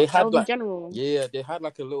 they had LV General. Yeah, they had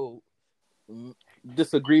like a little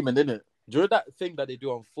disagreement, innit? Do you know that thing that they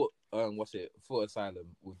do on Foot? Foot Asylum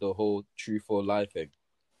with the whole True for Life thing?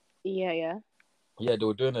 Yeah. Yeah, they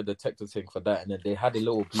were doing a detective thing for that, and then they had a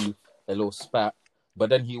little beef, a little spat.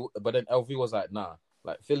 But then LV was like, nah,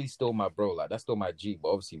 Like Philly's still my bro. Like that's still my G. But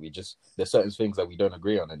obviously, there's certain things that we don't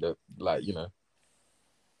agree on, and like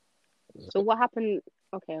So what happened?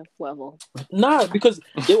 Okay, whatever. Nah, because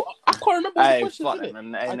I can't remember all the questions. Fuck Innit?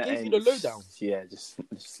 man. I gave you the lowdown. Yeah,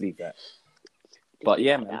 just leave that. But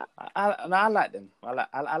yeah, man, I like them. I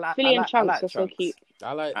like Philly and Chunks are Chunks. so cute.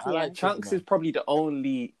 I like Chunks is probably the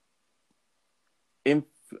only. I'm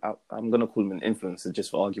gonna call him an influencer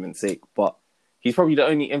just for argument's sake, but he's probably the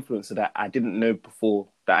only influencer that I didn't know before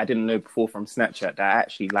from Snapchat that I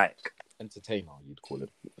actually like. Entertainer, you'd call it.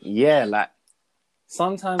 Yeah, like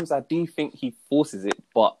sometimes I do think he forces it,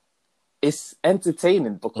 but it's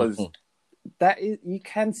entertaining because that is, you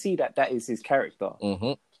can see that is his character.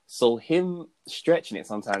 Mm-hmm. So him stretching it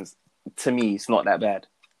sometimes, to me, it's not that bad.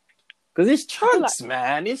 Because it's Chunks,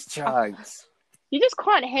 man. It's Chunks. You just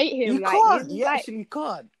can't hate him. You can't. You actually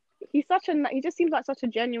can't. He just seems like such a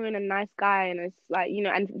genuine and nice guy, and it's like,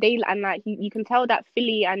 and you can tell that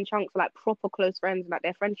Philly and Chunks are like proper close friends, like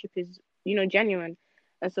their friendship is, genuine.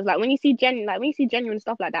 And so it's like when you see genuine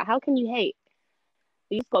stuff like that, how can you hate?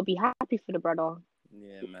 You just gotta be happy for the brother.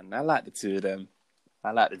 Yeah, man. I like the two of them.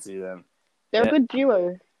 They're a good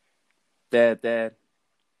duo. They're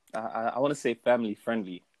I want to say family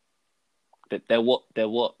friendly. They're what? They're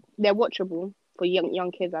watchable for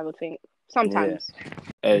young kids, I would think. Sometimes. Yeah.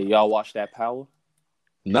 Hey, y'all watch that Power?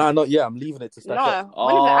 Nah, not yet. I'm leaving it to stack up.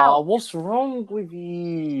 When is it out? What's wrong with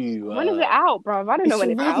you? When is it out, bro? I don't know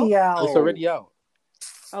when it's out. It's already out.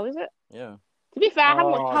 Oh, is it? Yeah. To be fair, I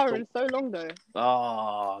haven't watched Power in so long,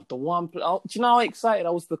 though. The one... do you know how excited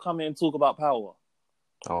I was to come here and talk about Power?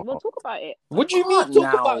 We'll talk about it. What do you mean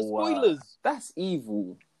talk about spoilers? That's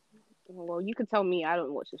evil. Well, you can tell me I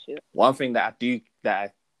don't watch this shit. One thing that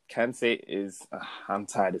I can say is I'm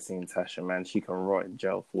tired of seeing Tasha, man. She can rot in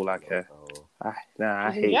jail for all I care.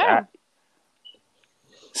 I hate that.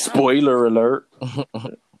 Spoiler alert.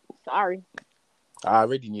 Sorry. I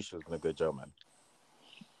already knew she was going to go to jail, man.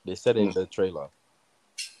 They said it in the trailer.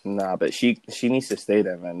 Nah, but she needs to stay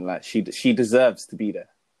there, man. Like she deserves to be there.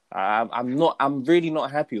 I'm really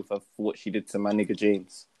not happy with her for what she did to my nigga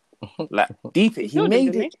James. Like deep it,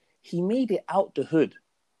 he made it out the hood.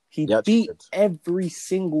 He beat every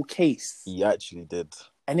single case. He actually did.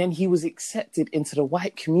 And then he was accepted into the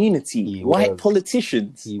white community. White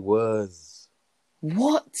politicians. He was.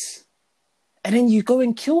 What? And then you go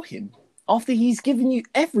and kill him after he's given you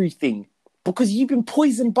everything because you've been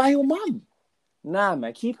poisoned by your mum. Nah,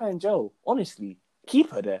 man, keep her in jail. Honestly,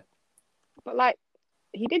 keep her there. But like,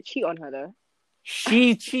 he did cheat on her though.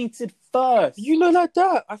 She cheated first. You know like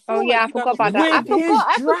that? I forgot about that.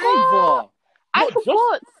 I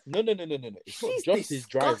forgot. No. It's not just his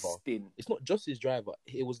driver. It's not just his driver.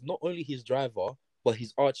 It was not only his driver, but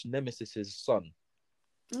his arch nemesis' son.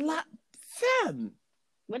 Like, fam.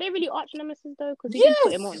 Were they really arch nemesis though? Because he did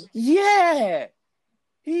put him on. Yeah.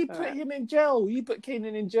 He put him in jail. He put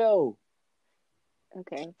Kanan in jail.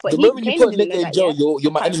 Okay. But the moment you put a nigga in jail,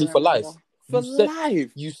 you're my enemy for life. For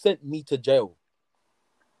life. You sent me to jail.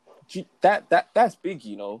 That's big,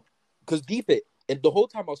 Because deep it, and the whole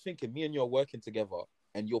time I was thinking, me and you are working together,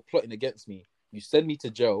 and you're plotting against me. You send me to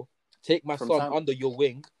jail, take my son under your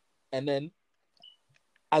wing, and then,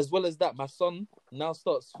 as well as that, my son now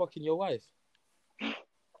starts fucking your wife.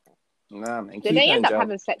 Nah, man. Did they end up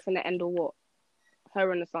having sex in the end or what?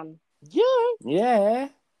 Her and the son. Yeah.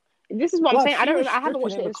 This is what I'm saying. I haven't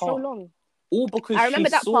watched it in so long. All because I remember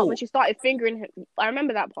that part when she started fingering him. I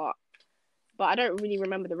remember that part. But I don't really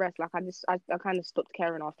remember the rest. Like, I kind of stopped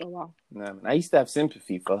caring after a while. No, man. I used to have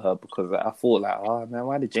sympathy for her because I thought, like, oh, man,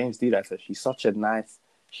 why did James do that to her? She's such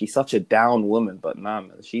a down woman. But nah,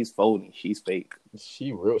 man, she's phony. She's fake.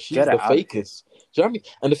 She's the fakest. Do you know what I mean?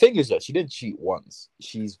 And the thing is that she didn't cheat once.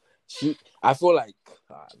 I feel like,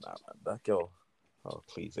 nah, man, that girl. Oh,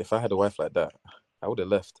 please. If I had a wife like that, I would have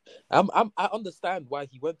left. I understand why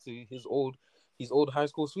he went to his old high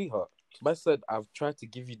school sweetheart. I said, I've tried to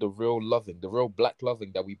give you the real loving, the real black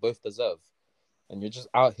loving that we both deserve. And you're just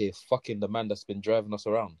out here fucking the man that's been driving us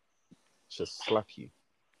around. Just slap you.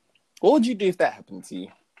 What would you do if that happened to you?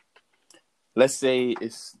 Let's say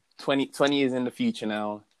it's 20 years in the future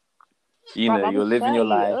now. You're living your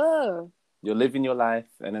life. You're living your life,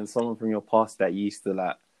 and then someone from your past that you used to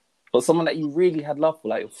like, or someone that you really had love for,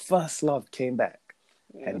 like your first love came back.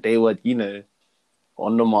 And they were,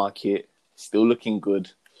 on the market, still looking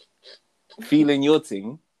good. Feeling your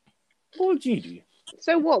thing, what would you do?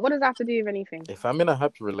 So what? What does that have to do with anything? If I'm in a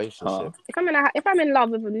happy relationship, if I'm in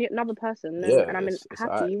love with another person, and I'm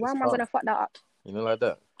happy, why am I gonna fuck that up? Like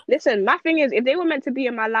that. Listen, my thing is, if they were meant to be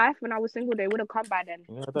in my life when I was single, they would have come by then.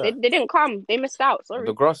 They didn't come. They missed out. Sorry.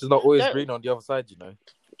 The grass is not always green on the other side,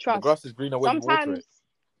 The grass is greener when you water it.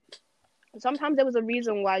 Sometimes there was a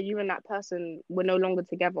reason why you and that person were no longer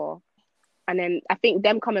together. And then I think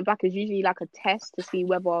them coming back is usually like a test to see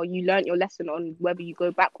whether you learnt your lesson on whether you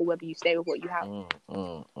go back or whether you stay with what you have.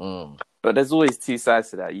 But there's always two sides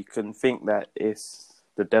to that. You can think that it's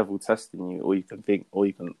the devil testing you, or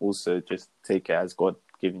you can also just take it as God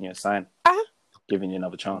giving you a sign, giving you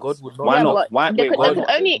another chance. God would not. Why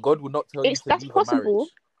not? God would not tell you to that's leave possible.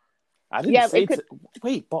 a marriage. I didn't say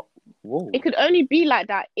wait, but whoa. It could only be like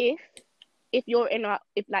that if you're in an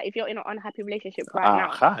unhappy relationship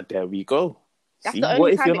right now. There we go. That's See, the only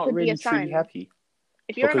what if time you're it not could really be a sign. truly happy?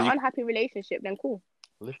 If you're in an unhappy relationship, then cool.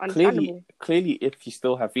 Clearly, if you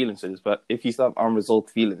still have feelings for this, but if you still have unresolved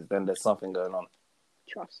feelings, then there's something going on.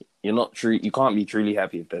 Trust. You're not true. You can't be truly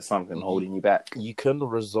happy if there's something holding you back. You can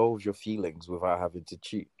resolve your feelings without having to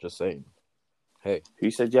cheat. Just saying. Hey, who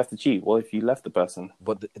said you have to cheat? What if you left the person?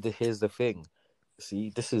 But here's the thing.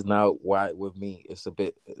 See, this is now why with me it's a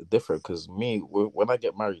bit different, because when I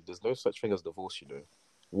get married, there's no such thing as divorce.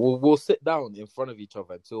 We'll sit down in front of each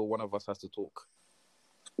other until one of us has to talk.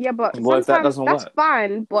 Yeah, but if that doesn't that's work?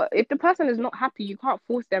 fine. But if the person is not happy, you can't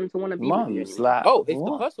force them to want to be with you. If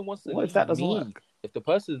the person wants to leave me, if the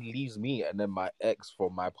person leaves me and then my ex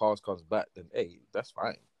from my past comes back, then hey, that's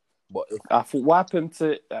fine. But I thought, what happened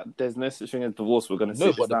to? There's no such thing as divorce. We're gonna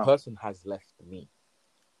no, but the person has left me.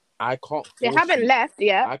 I can't. They haven't left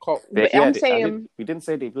yet. I can't. But I'm saying we didn't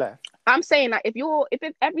say they've left. I'm saying that if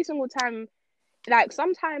it's every single time, like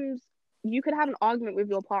sometimes you could have an argument with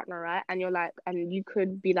your partner, right? And you're like, and you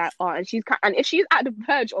could be like, oh, and if she's at the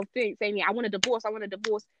verge of saying, yeah, I want a divorce.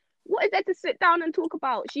 What is there to sit down and talk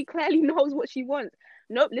about? She clearly knows what she wants.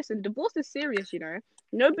 No, listen, divorce is serious,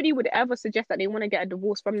 Nobody would ever suggest that they want to get a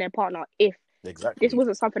divorce from their partner if this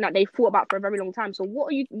wasn't something that they thought about for a very long time. So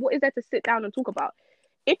what is there to sit down and talk about?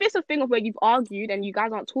 If it's a thing of where you've argued and you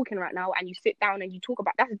guys aren't talking right now and you sit down and you talk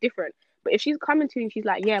about, that's different. But if she's coming to you and she's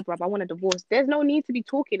like, yeah, bruv, I want a divorce, there's no need to be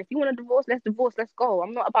talking. If you want a divorce, let's go.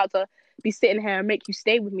 I'm not about to be sitting here and make you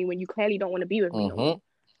stay with me when you clearly don't want to be with me. No.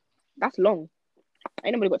 That's long.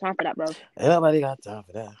 Ain't nobody got time for that, bro. Ain't nobody got time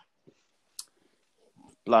for that.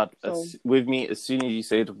 Blood, with me, as soon as you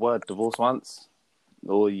say the word divorce once,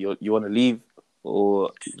 or you want to leave,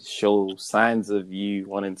 or show signs of you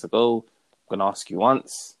wanting to go, I'm going to ask you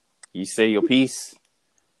once, you say your piece,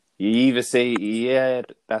 you either say, yeah,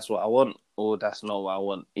 that's what I want, or that's not what I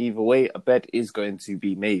want. Either way, a bed is going to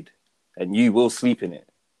be made, and you will sleep in it.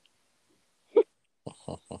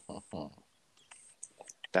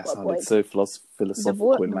 That sounded so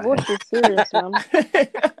philosophical in my head. Divorce is serious, man.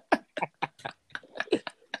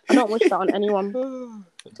 I don't wish that on anyone.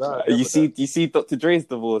 You see Dr. Dre's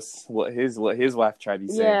divorce, what his wife tried to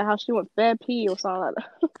say. Yeah, how she wants bare pee or something like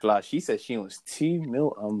that. Like, she said she wants $2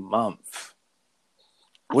 million a month.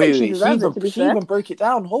 Wait, she even broke it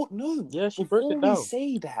down. Yeah, she broke it down.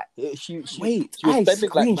 Say that. She was I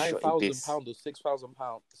spending like £9,000 or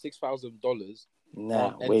 $6,000.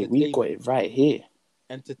 Nah, wait, we got it right here.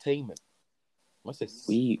 Entertainment.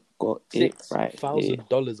 We got it right here.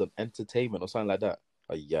 $6,000 on entertainment or something like that.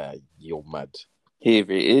 Oh, yeah, you're mad. Here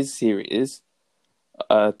it is.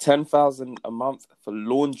 $10,000 a month for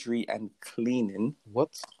laundry and cleaning. What?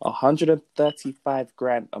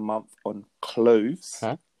 $135,000 a month on clothes.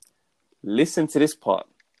 Huh? Listen to this part.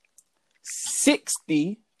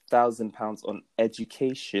 £60,000 on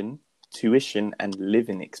education, tuition, and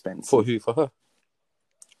living expenses. For who? For her?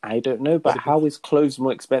 I don't know, but how is clothes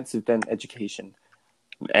more expensive than education?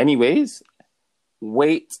 Anyways,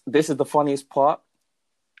 wait, this is the funniest part.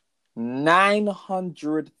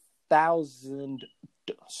 $900,000.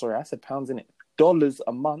 Sorry, I said pounds, innit? Dollars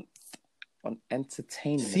a month on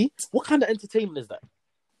entertainment. See, what kind of entertainment is that?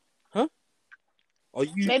 Huh?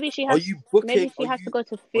 Maybe she has to go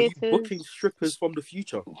to theaters. Are you booking strippers from the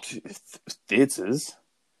future? Theaters?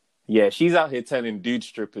 Yeah, she's out here telling dude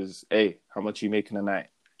strippers, "Hey, how much are you making a night?"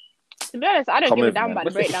 To be honest, I don't give a damn about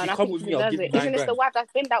the breakdown. I think she deserves it. Isn't this the wife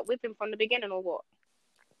that's been that with him from the beginning, or what?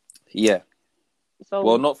 Yeah. So,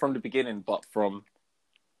 well, not from the beginning, but from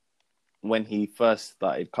when he first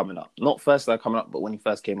started coming up. Not first started coming up, but when he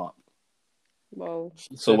first came up. Well,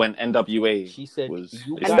 so when NWA was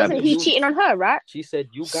and wasn't he cheating on her, right? She said,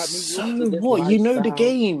 "You got me." So what? You know the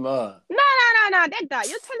game. No, dead that.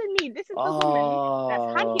 You're telling me this is the woman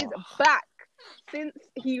that's had his back since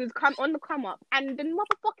he was on the come up, and the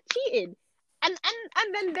motherfucker cheated. And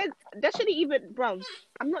then there shouldn't even, bro.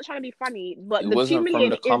 I'm not trying to be funny, but the 2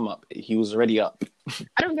 million from the come up. He was already up.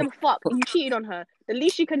 I don't give a fuck. You cheated on her. The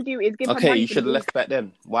least you can do is give her money. Okay, you should have left back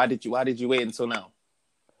then. Why did you wait until now?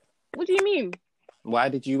 What do you mean? Why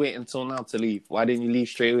did you wait until now to leave? Why didn't you leave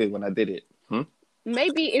straight away when I did it?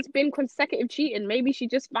 Maybe it's been consecutive cheating. Maybe she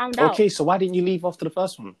just found out. Okay, so why didn't you leave after the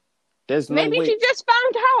first one? There's no Maybe way. she just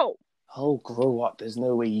found out. Oh, grow up. There's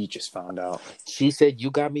no way you just found out. She said,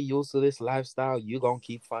 you got me used to this lifestyle. You gonna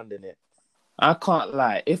keep funding it. I can't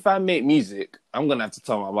lie. If I make music, I'm going to have to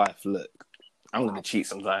tell my wife, look, I'm going to cheat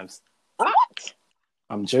sometimes. What?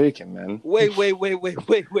 I'm joking, man. Wait.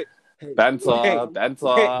 Banter. And then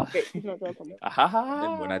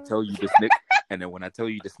And when I tell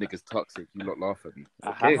you this nigga's toxic, you lot laugh at me.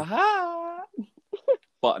 Okay.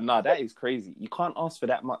 But no, that is crazy. You can't ask for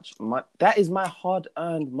that much. That is my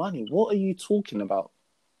hard-earned money. What are you talking about?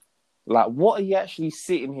 Like, what are you actually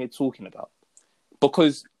sitting here talking about?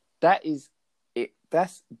 Because that is it.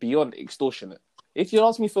 That's beyond extortionate. If you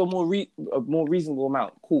ask me for a more reasonable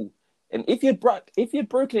amount, cool. And if you'd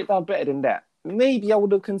broken it down better than that, maybe I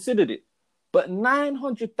would have considered it. But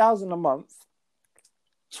 900,000 a month,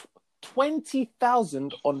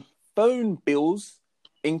 20,000 on phone bills,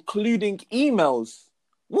 including emails.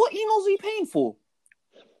 What emails are you paying for?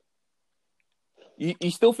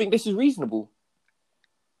 You still think this is reasonable?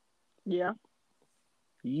 Yeah.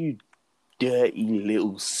 You dirty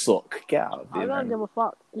little sock. Get out of there, I don't man. give a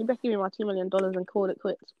fuck. You better give me my $2 million and call it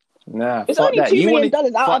quits. Nah, it's fuck only that. $2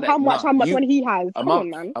 million out of how much money he has. A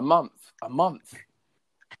month.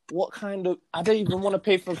 What kind of? I don't even want to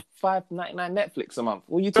pay for $5.99 Netflix a month.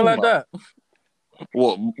 What are you talking about? That?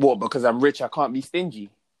 What? Because I'm rich, I can't be stingy.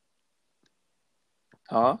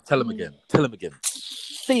 Huh? Tell him again.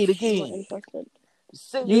 Say it again.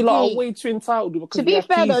 You lot are way too entitled because to be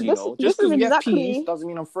fair, though, just because we have peas doesn't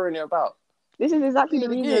mean I'm throwing it about. This is exactly the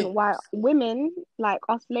reason why women, like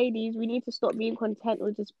us ladies, we need to stop being content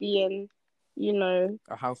with just being, you know,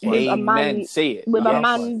 with a man, a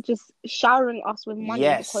man just showering us with money.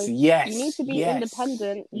 Because you need to be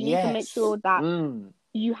independent. You need to make sure that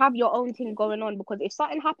you have your own thing going on. Because if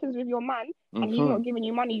something happens with your man and he's not giving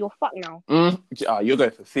you money, you're fucked now. You're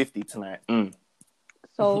going for 50 tonight.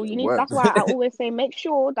 So you need. That's why I always say, make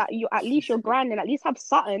sure that you at least you're grinding. At least have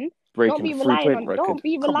something. Don't be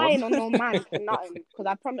relying on no man for nothing. Because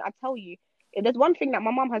I tell you, if there's one thing that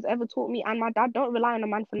my mom has ever taught me and my dad, don't rely on a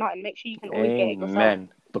man for nothing. Make sure you can always get it yourself. Amen.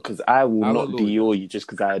 Because I will not Dior you just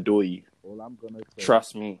because I adore you. All I'm gonna say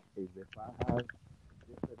Trust me. Is if I have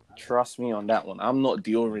Trust me on that one. I'm not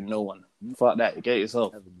Dioring no one. Fuck that. Get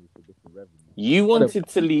yourself. You wanted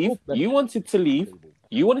to leave. You wanted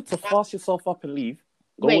to fast yourself up and leave.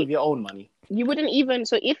 Go with your own money. You wouldn't even.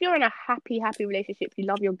 So if you're in a happy relationship, you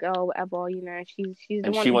love your girl, whatever, you know, she's the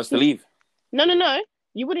and one. She wants to leave. No.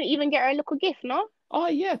 You wouldn't even get her a little gift, no? Oh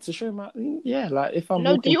yeah, to show my like if I'm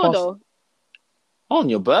no walking Dior past... though. On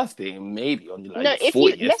your birthday, maybe on your no. If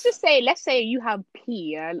 40th. let's say you have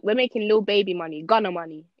P, yeah, we're making little baby money, Ghana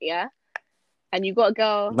money, yeah, and you got a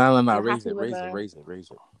girl. No. Raise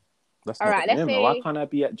it. That's all right. Let's say. Why can't I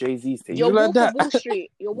be at Jay-Z's table? You're Wolf of Wall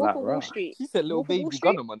Street. You're Wolf of Wall Street. She said little baby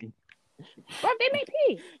Ghana money. Bro, they make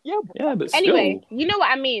P. Yeah, but anyway, still, you know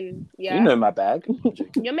what I mean. Yeah. You know my bag.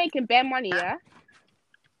 You're making bare money, yeah.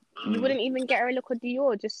 You wouldn't even get her a little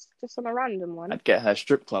Dior, just on a random one. I'd get her a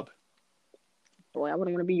strip club. Boy, I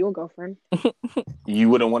wouldn't want to be your girlfriend. You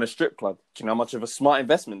wouldn't want a strip club. Do you know how much of a smart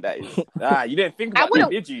investment that is? You didn't think about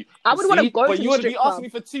that, did you? I would want to go to the strip club. But you would be asking me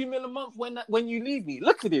for $2 million a month when you leave me.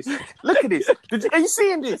 Look at this. Look at this. Are you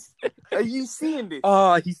seeing this? Are you seeing this?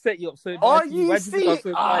 Oh, he set you up so nicely. Are you seeing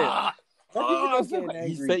it?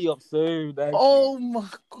 He set you up so nicely. Oh my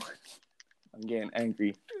God. I'm getting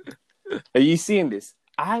angry. Are you seeing this?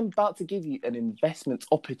 I'm about to give you an investment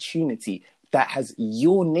opportunity that has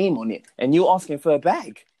your name on it, and you're asking for a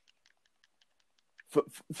bag.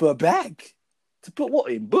 For a bag? To put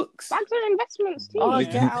what in? Books? Bags are investments too. Oh,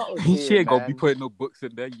 get out of here, she ain't gonna be putting no books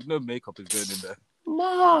in there. You know makeup is going in there.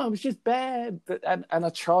 Mom, it's just bad and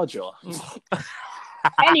a charger.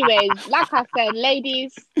 Anyways, like I said,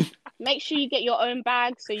 ladies, make sure you get your own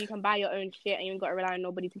bag so you can buy your own shit and you ain't got to rely on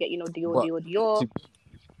nobody to get, Dior.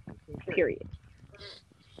 Period.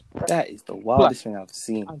 That is the wildest thing I've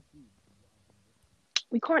seen.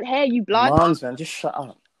 We can't hear you, blood. Moms, man, just shut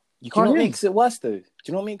up. Do you know what makes it worse, though? Do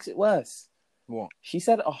you know what makes it worse? What? She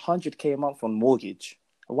said $100K a month on mortgage.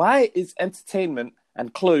 Why is entertainment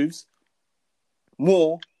and clothes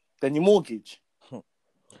more than your mortgage?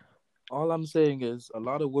 All I'm saying is a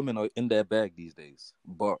lot of women are in their bag these days,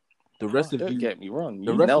 but the rest of you... Don't get me wrong.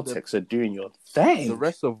 You nail techs are doing your thing. The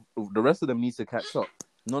rest of them need to catch up.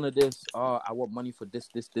 None of this, I want money for this,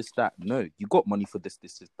 that. No, you got money for this,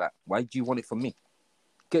 that. Why do you want it from me?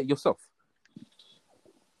 Get it yourself.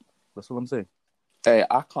 That's what I'm saying. Hey,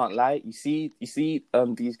 I can't lie. You see,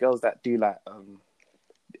 these girls that do like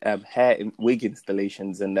hair and wig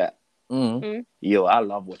installations and that. Mm-hmm. Yo, I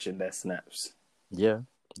love watching their snaps. Yeah.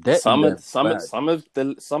 Some of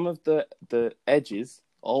the edges.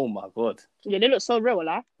 Oh my god. Yeah, they look so real,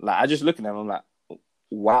 like. Like I just look at them, I'm like,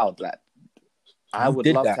 wow, like I would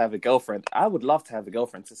love to have a girlfriend. I would love to have a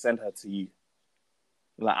girlfriend to send her to you.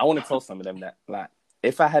 Like I want to tell some of them that, like,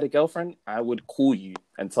 if I had a girlfriend, I would call you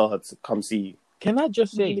and tell her to come see you. Can I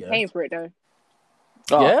just say, you'd be paying for it though?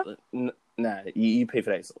 Oh, yeah. Nah, you pay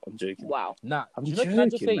for that. So I'm joking. Wow. Nah, I'm joking, can I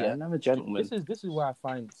just say, man? I'm a gentleman. This is where I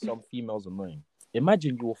find some females annoying.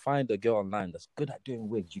 Imagine you will find a girl online that's good at doing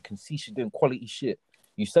wigs. You can see she's doing quality shit.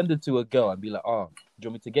 You send it to a girl and be like, "Oh, do you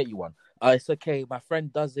want me to get you one?" It's okay. My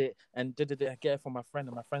friend does it, and I get it from my friend,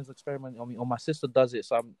 and my friend's experimenting on me. Or my sister does it,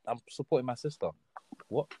 so I'm supporting my sister.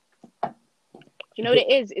 What? You know what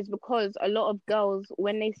it is? It's because a lot of girls,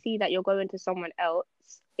 when they see that you're going to someone else,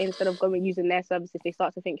 instead of going using their services, they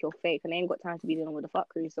start to think you're fake, and they ain't got time to be dealing with the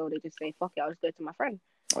fuckery, so they just say, "Fuck it, I'll just go to my friend."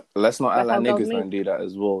 Let's not act like niggas don't do that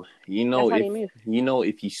as well. You know,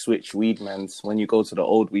 if you switch weed mans, when you go to the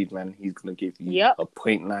old weed man, he's gonna give you a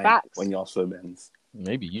 0.9 when you're so bends.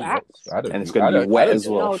 Maybe you. And it's gonna be wet as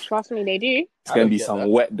well. No, trust me, they do. It's gonna be some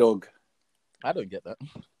wet dog. I don't get that.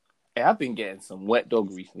 Hey, I've been getting some wet dog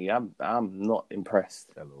recently. I'm not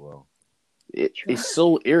impressed. LOL. It's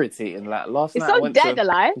so irritating. Like last night, it's so dead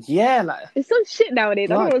alive. Yeah, like it's so shit nowadays.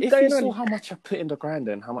 I don't know what's if going you on. saw how much I put in the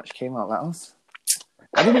grinder and how much came out, like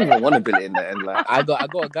I didn't even want to build it in the end. Like I got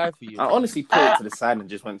a guy for you. I honestly put it to the side and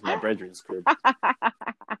just went to my brethren's crib.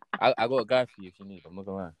 I got a guy for you if you need. I'm not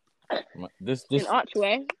gonna lie. This in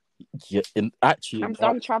Archway. Yeah, I'm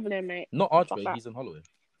done traveling, mate. Not Archway. He's in Holloway.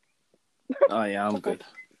 Oh yeah, I'm good.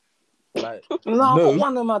 Like, no,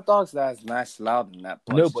 one of my dogs that's nice, loud, and that.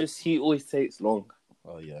 But it's just he always takes long.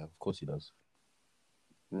 Oh yeah, of course he does.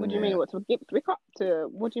 What do you mean? What to pick up to?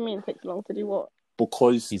 What do you mean it takes long to do what?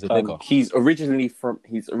 Because he's a nigger. He's originally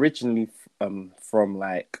from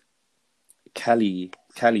like Cali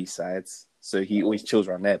sides, so he always chills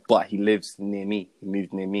around there. But he lives near me. He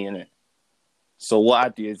moved near me, innit? So what I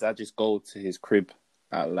do is I just go to his crib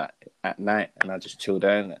at night and I just chill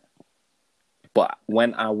there, innit? But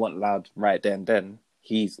when I want loud right there and then,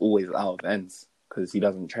 he's always out of ends because he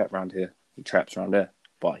doesn't trap around here. He traps around there,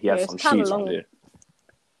 but he has some sheets around here.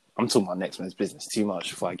 I'm talking about next man's business too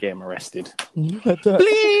much before I get him arrested.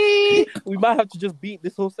 Please! We might have to just beat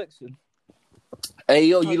this whole section. Hey,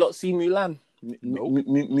 yo, you lot see Mulan? Nope.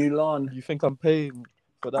 Mulan. You think I'm paying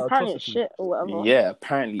for that apparently atrocity? Shit or whatever. Yeah,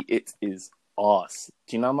 apparently it is arse.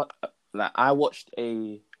 Do you know how much? Like, I watched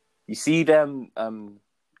you see them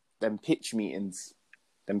pitch meetings,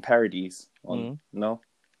 them parodies on, no?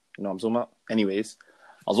 You know what I'm talking about? Anyways,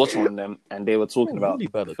 I was watching one of them and they were talking about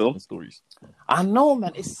really film stories. I know,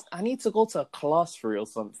 man. I need to go to a class for it or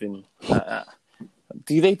something.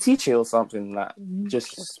 Do they teach it or something? Like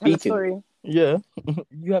just speaking? Yeah,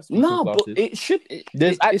 you have speaking classes. But it should.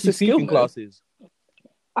 There's actually speaking classes.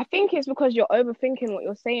 I think it's because you're overthinking what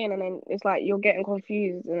you're saying, and then it's like you're getting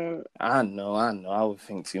confused. And I know. I would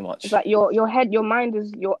think too much. It's like your mind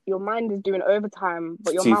is doing overtime,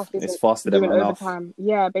 but your mouth isn't faster than doing my overtime. Mouth.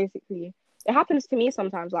 Yeah, basically, it happens to me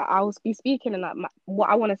sometimes. Like I'll be speaking, and like what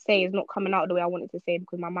I want to say is not coming out the way I want it to say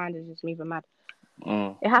because my mind is just moving mad.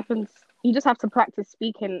 It happens. You just have to practice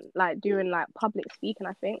speaking, like doing like public speaking,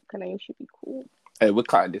 I think, and then you should be cool. Hey, we're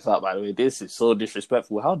cutting this out, by the way. This is so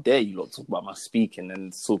disrespectful. How dare you lot talk about my speaking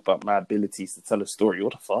and talk about my abilities to tell a story?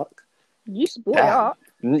 What the fuck? You spoil it up.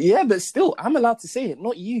 Yeah, but still, I'm allowed to say it,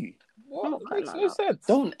 not you. What? It makes no sense.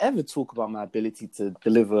 Don't ever talk about my ability to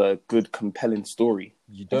deliver a good, compelling story.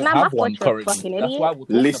 You don't have one currently. That's why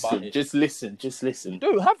we're talking about it. Just listen. You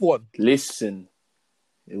don't have one. Listen.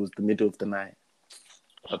 It was the middle of the night.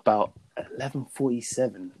 About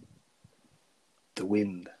 11:47. The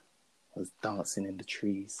wind was dancing in the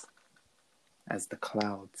trees as the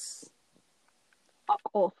clouds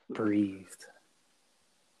breathed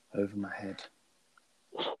over my head.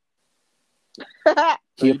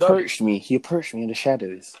 He approached me in the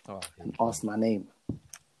shadows and asked my name.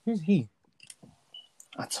 Who's he?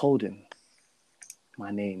 I told him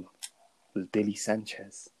my name was Billy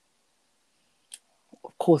Sanchez.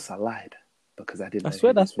 Of course I lied because I didn't know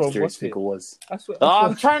who this mysterious figure was.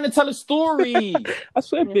 I'm trying to tell a story. I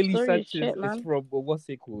swear Billy Sanchez is from, what's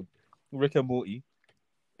it called? Rick and Morty.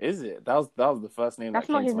 Is it? That was the first name. That's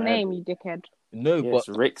not his name, you dickhead. No, but it's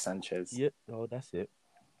Rick Sanchez. Yeah, that's it.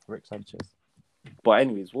 Rick Sanchez. But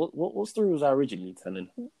anyways, what story was I originally telling?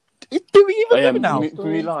 Do we even know now?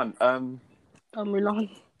 Mulan. Mulan.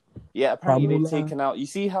 Yeah, apparently they've taken out. You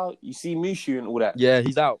see Mushu and all that. Yeah,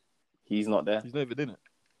 he's out. He's not there. He's not even in it.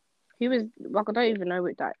 He was. Like, I don't even know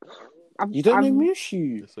what that. You don't know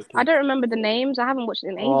Mushu? Okay. I don't remember the names. I haven't watched it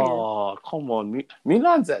in ages. Oh, come on.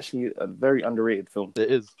 Mulan's actually a very underrated film.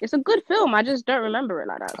 It is. It's a good film. I just don't remember it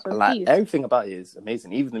like that. So please. Everything about it is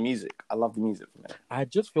amazing. Even the music. I love the music from it. I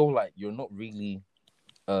just feel like you're not really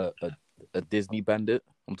a Disney bandit.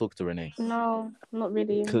 I'm talking to Renae. No, not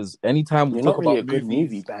really. Because anytime we talk about a good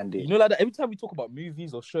movies, movie bandit. you know, like that. Every time we talk about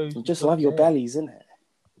movies or shows, you just love your bellies, innit?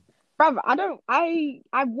 Bruv,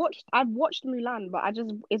 I've watched Mulan, but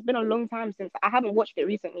it's been a long time since I haven't watched it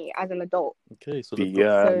recently as an adult. Okay, so the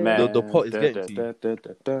pot is getting to you.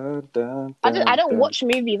 I don't watch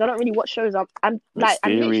movies. I don't really watch shows. I'm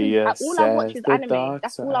literally all I watch is anime.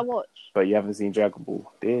 That's all I watch. But you haven't seen Dragon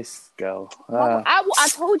Ball. This girl. I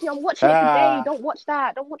told you I'm watching it today. Don't watch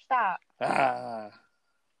that. Don't watch that.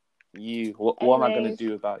 You. What am I gonna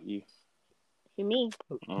do about you? Me.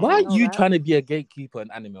 Why are you trying to be a gatekeeper in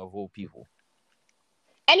anime of all people?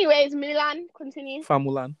 Anyways, Mulan, continue.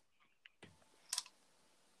 Mulan.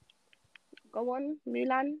 Go on,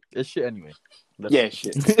 Mulan. It's shit anyway.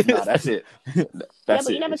 Shit. Nah, that's it. But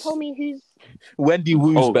you never told me who's... Wendy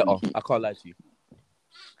Wu's better. I can't lie to you.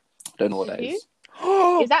 Don't know what that is.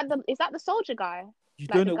 Is that the soldier guy? You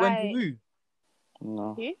don't know Wendy Wu?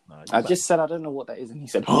 No. Who? I just said I don't know what that is, and he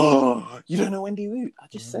said, "Oh, you don't know Wendy Wu?" I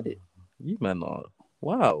just said it. You man are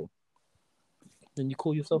wow. Then you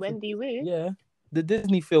call yourself Wendy Wu? Yeah, the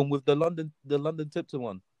Disney film with the London Tipton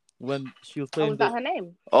one when she was playing. Was that her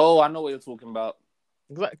name? Oh, I know what you're talking about.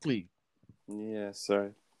 Exactly. Yeah,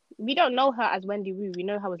 sorry. We don't know her as Wendy Wu. We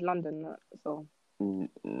know her as London. So.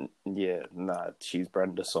 Yeah, nah, she's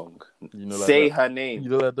Brenda Song. You know, like say that. Her name. You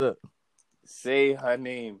know like that. Say her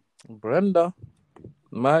name. Brenda,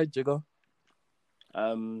 my jigger.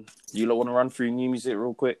 You lot want to run through new music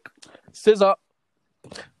real quick? Scissor.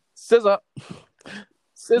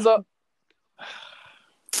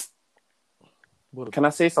 Can I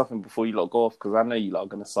say something before you lot go off? Because I know you lot are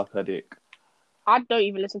going to suck her dick. I don't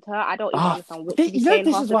even listen to her. I don't even understand what she's saying.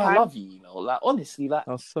 This is why I love you, you know? Like, honestly, like,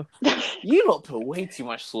 you lot put way too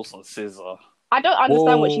much sauce on Scissor. I don't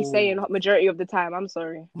understand what she's saying majority of the time. I'm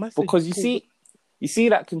sorry. Because you see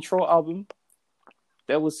that Control album?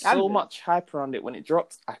 There was so much hype around it when it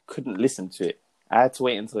dropped. I couldn't listen to it. I had to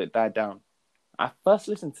wait until it died down. I first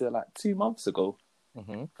listened to it like 2 months ago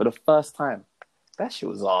for the first time. That shit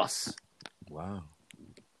was ass. Wow.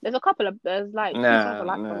 There's like two songs I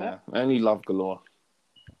like from it. Only Love Galore.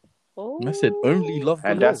 Oh. I said only Love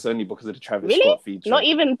Galore. And that's only because of the Travis Scott feature. Not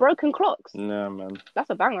even Broken Clocks? No, man. That's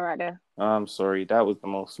a banger right there. I'm sorry. That was the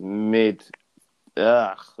most mid.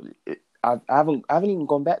 I haven't even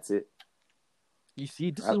gone back to it. You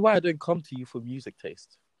see, this is why I don't come to you for music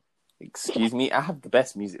taste. Excuse me, I have the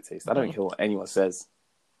best music taste. I don't care what anyone says.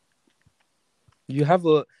 You have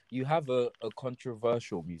a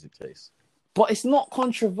controversial music taste. But it's not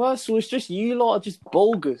controversial. It's just you lot are just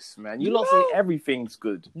bogus, man. You lot say everything's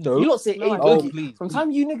good. No. You lot say A Boogie. Please, From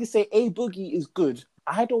time you niggas say A Boogie is good,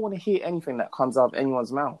 I don't want to hear anything that comes out of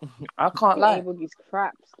anyone's mouth. I can't lie. A Boogie's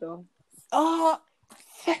crap still.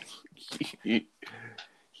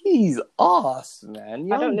 He's ass,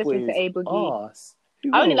 man. I don't listen to A Boogie. Ass.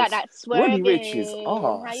 I only like that swerving. Roddy Ricch is ass.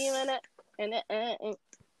 How you wanna...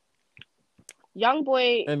 Young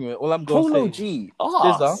boy. Anyway, all I'm going to say. Polo G.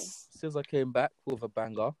 Ass. SZA came back with a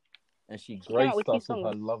banger, and she graced us with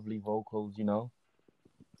her lovely vocals. You know,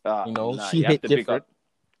 she hit different.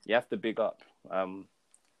 You have to big up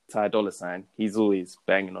Ty Dolla $ign. He's always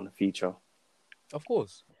banging on a feature. Of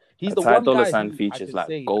course, he's the Ty one Dolla guy $ign features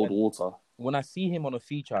like Gold Water. When I see him on a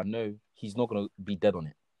feature, I know he's not gonna be dead on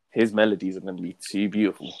it. His melodies are gonna be too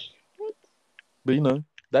beautiful. But you know,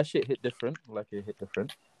 that shit hit different. Like it hit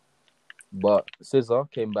different. But SZA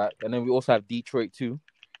came back, and then we also have Detroit too.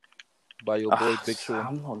 By your boy Big Sean.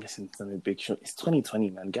 I'm not listening to no Big Sean. It's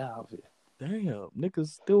 2020, man. Get out of here. Damn, niggas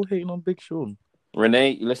still hating on Big Sean.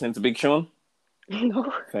 Renae, you listening to Big Sean?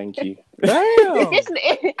 No. Thank you. Damn.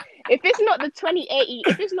 if it's not the 2080,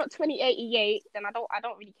 if it's not 2088, then I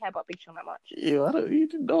don't really care about Big Sean that much. Yeah,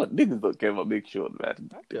 niggas don't care about Big Sean,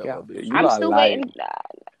 man. I'm still waiting.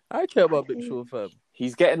 I care about Big Sean, fam.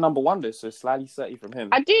 He's getting number one though, so slightly 30 from him.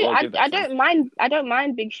 I do. I don't mind. I don't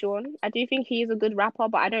mind Big Sean. I do think he is a good rapper,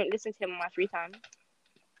 but I don't listen to him in my free time.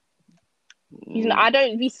 I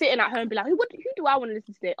don't be sitting at home and be like, who do I want to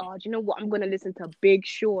listen to today? Oh, do you know what? I'm gonna listen to Big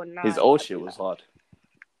Sean now. His old shit was hard.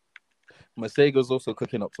 Masega's also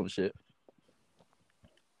cooking up some shit.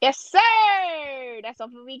 Yes, sir. That's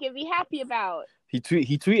something we can be happy about. He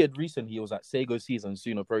tweeted recently. He was like, "Sego season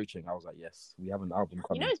soon approaching." I was like, "Yes, we have an album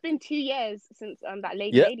coming." You know, it's been 2 years since that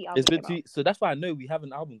Lady Lady album. It's been 2. So that's why I know we have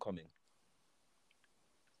an album coming.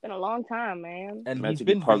 Been a long time, man. And Meant he's to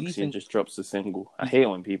be been Pugsy releasing. and just drops a single. I hate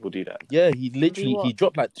when people do that. Yeah, he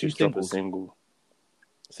dropped like 2 Just drop a singles single.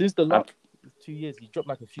 since the last 2 years. He dropped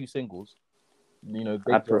like a few singles. You know,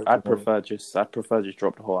 I'd prefer just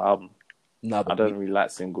drop the whole album. No, I don't really like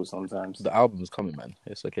singles sometimes. The album's coming, man.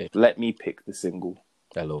 It's okay. Let me pick the single.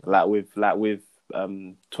 Hello. Like with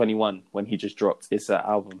 21 when he just dropped It's An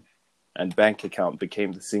Album, and Bank Account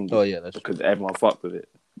became the single. Oh yeah, that's because true. everyone fucked with it.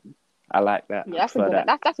 I like that. Yeah,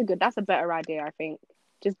 that's a better idea, I think.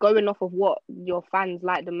 Just going off of what your fans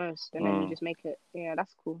like the most, and then you just make it. Yeah,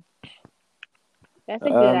 that's cool. That's a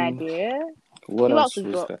good idea. What else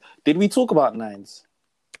was there? Did we talk about Nines?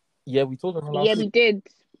 Yeah, we talked about last week. We did.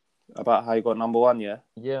 About how he got number 1, yeah?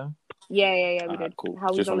 Yeah. Yeah, we did. Cool.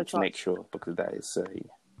 How just wanted to make sure, because that is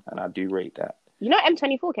and I do rate that. You know,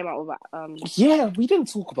 Ep18 came out with that. Yeah, we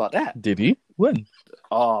didn't talk about that. Did he? When?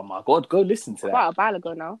 Oh my god, go listen to that. Quite a while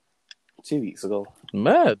ago now. 2 weeks ago.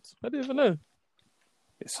 Mad. I didn't even know.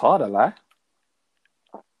 It's hard, I lie.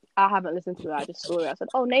 I haven't listened to it. I just saw it. I said,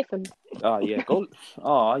 "Oh, Nathan." Oh yeah, go.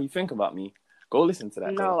 Oh, you think about me? Go listen to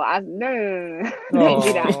that. No, no. Don't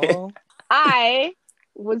do that. I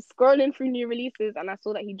was scrolling through new releases and I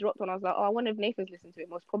saw that he dropped one. I was like, "Oh, I wonder if Nathan's listened to it."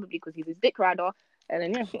 Most probably because he's his dick rider.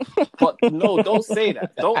 And then yeah. But no, don't say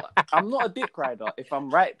that. Don't. I'm not a dick rider. If I'm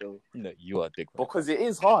right though. No, you are a dick rider. Because it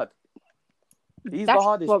is hard. He's the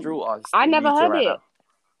hardest drill artist. I never heard it. Now.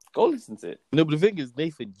 Go listen to it. No, but the thing is,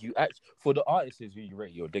 Nathan, you actually, for the artists who you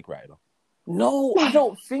rate, you're a dick rider. No, I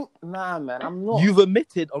don't think. Nah, man, I'm not. You've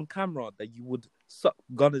admitted on camera that you would suck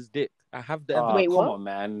Gunner's dick. I have the evidence. Wait, come what? on,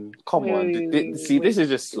 man. Come on. This is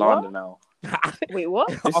just slander now. Wait, what?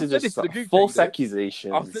 This is just false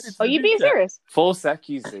accusations. Are you being serious? False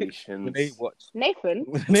accusations. Nathan?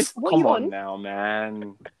 What come on now,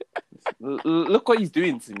 man. Look what he's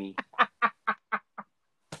doing to me.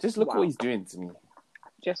 Just look what he's doing to me.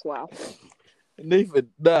 Just wow. Nathan,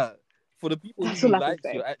 nah. For the people who like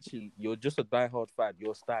you, you're just a diehard fan.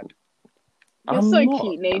 You're a stan. You're so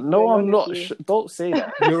cute, Nathan. No, I'm not. Don't say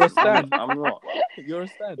that. You're a stan. I'm not. You're a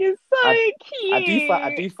stan. You're so cute.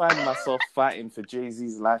 I do find myself fighting for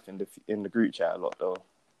Jay-Z's life in the group chat a lot, though.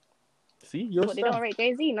 See, you're a stan. They don't rate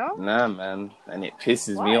Jay-Z, no? Nah, man, and it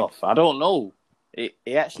pisses me off. I don't know. It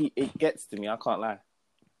actually gets to me. I can't lie.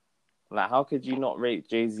 Like, how could you not rate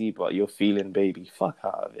Jay-Z, but you're feeling baby? Fuck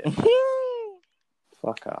out of it.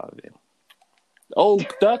 Fuck out of it. Oh,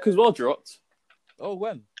 Dirk as well dropped. Oh,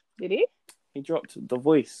 when? Did he? He dropped The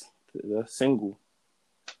Voice, the single.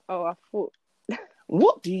 Oh, I thought.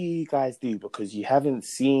 What do you guys do? Because you haven't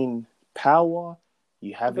seen Power,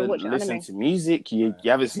 you haven't listened to music, you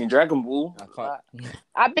haven't seen Dragon Ball.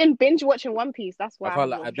 I've been binge watching One Piece. That's why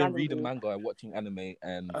I've been reading manga and watching anime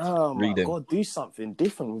and My reading. God, do something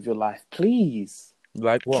different with your life, please.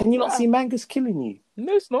 Like what? Can you not see manga's killing you?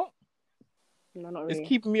 No, it's not. No, not really. It's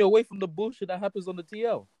keeping me away from the bullshit that happens on the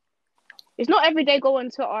TL. It's not every day going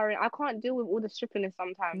to R. I can't deal with all the strippiness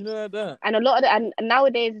sometimes. You know that. And a lot of and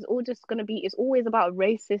nowadays it's all just gonna be. It's always about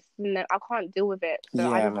racist, and I can't deal with it. So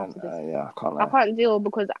I can't. I can't deal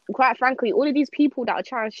because, quite frankly, all of these people that are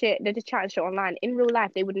trying shit, they're just chatting shit online. In real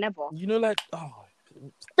life, they would never. You know, like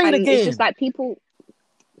it's just like people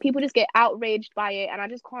just get outraged by it, and I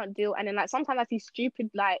just can't deal. And then like sometimes I see stupid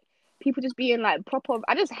like people just being like proper.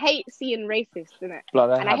 I just hate seeing racists, innit?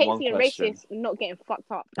 And I hate seeing racists not getting fucked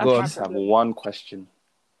up. I just have one question.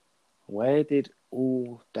 Where did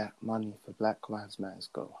all that money for Black Lives Matter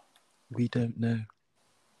go? We don't know.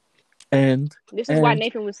 And this is why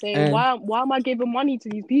Nathan was saying, why am I giving money to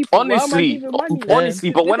these people? Honestly,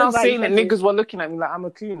 but when I was saying that niggas were looking at me like I'm a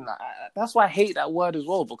coon, like, that's why I hate that word as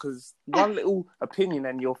well, because one little opinion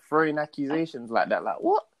and you're throwing accusations like that. Like,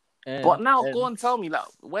 what? But now go and tell me, like,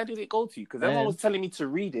 where did it go to? Because everyone was telling me to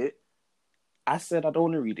read it. I said I don't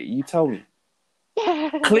want to read it. You tell me.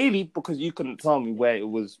 Clearly, because you couldn't tell me where it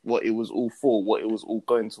was, what it was all for, what it was all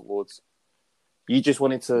going towards. You just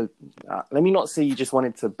wanted to. Let me not say you just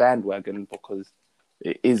wanted to bandwagon, because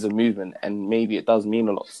it is a movement and maybe it does mean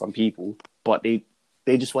a lot to some people. But they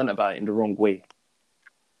just went about it in the wrong way.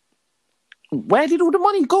 Where did all the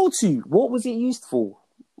money go to? What was it used for?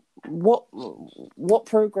 What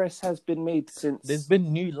progress has been made since? There's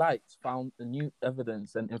been new lights found, new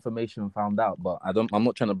evidence and information found out, but I'm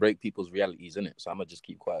not trying to break people's realities in it, so I'm gonna just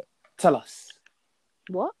keep quiet. Tell us.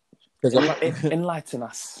 What? Enlighten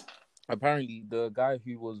us. Apparently, the guy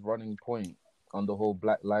who was running point on the whole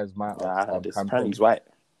Black Lives Matter apparently he's white.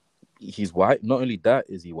 He's white. Not only that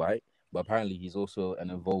is he white, but apparently he's also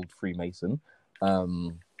an involved Freemason.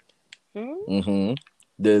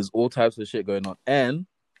 There's all types of shit going on, and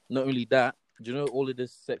not only that, do you know all of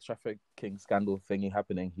this sex trafficking scandal thingy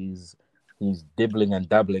happening? He's He's dibbling and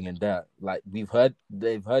dabbling in that. Like they've heard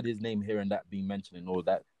his name here and that being mentioned and all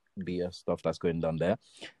that BS stuff that's going down there.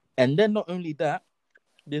 And then not only that,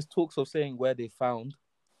 there's talks of saying where they found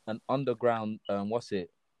an underground,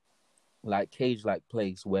 cage-like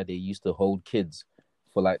place where they used to hold kids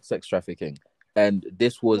for like sex trafficking. And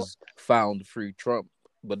this was found through Trump.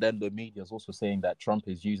 But then the media is also saying that Trump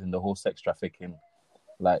is using the whole sex trafficking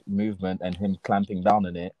like movement and him clamping down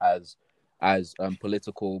on it as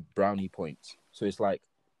political brownie points. So it's like,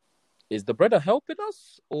 is the brother helping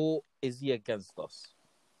us or is he against us?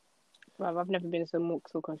 Well, I've never been so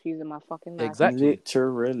confused in my fucking life. Exactly.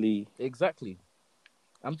 Literally. Exactly.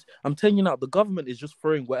 I'm telling you now, the government is just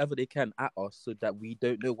throwing whatever they can at us so that we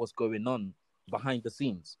don't know what's going on behind the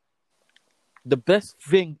scenes. The best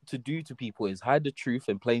thing to do to people is hide the truth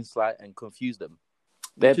in plain sight and confuse them.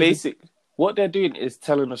 What they're doing is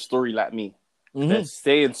telling a story like me. Mm-hmm. They're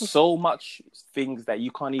saying so much things that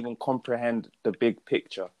you can't even comprehend the big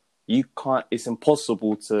picture. It's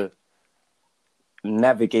impossible to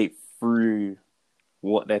navigate through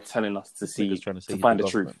what they're telling us to see, to find the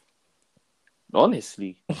truth.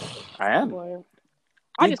 Honestly, I am. Boy.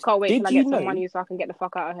 I just can't wait till I get some money so I can get the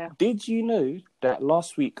fuck out of here. Did you know that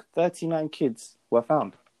last week 39 kids were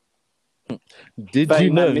found? Did you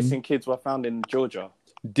know missing kids were found in Georgia?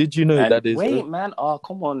 Did you know that is? Wait, man! Oh,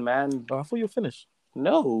 come on, man! Oh, I thought you were finished.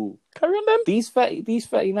 No, carry on then. These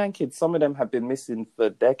 39 kids, some of them have been missing for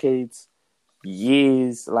decades,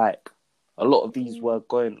 years. Like a lot of these were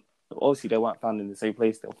going. Obviously, they weren't found in the same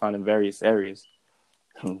place. They were found in various areas.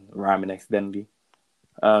 Rhyming accidentally.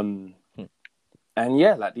 And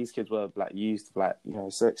yeah, like these kids were like used for like,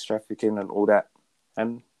 sex trafficking and all that.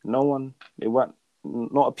 And not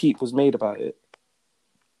a peep was made about it.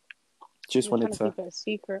 Just wanted to keep it a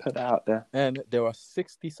secret. Put that out there. And there are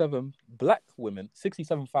 67,000 black women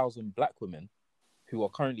who are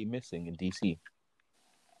currently missing in DC.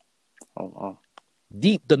 Oh.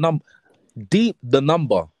 Deep the number.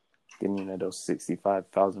 Didn't you know there was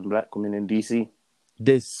 65,000 black women in DC?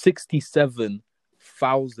 There's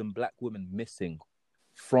 67,000 black women missing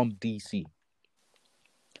from DC.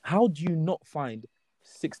 How do you not find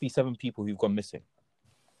 67 people who've gone missing?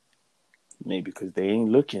 Maybe because they ain't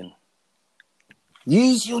looking.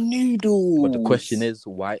 Use your noodles. But the question is,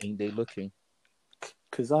 why ain't they looking?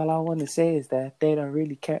 Because all I want to say is that they don't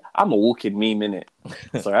really care. I'm a walking meme, innit?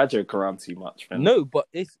 Sorry, I joke around too much, man. No, but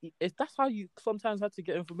it's that's how you sometimes have to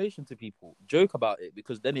get information to people. Joke about it,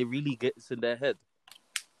 because then it really gets in their head.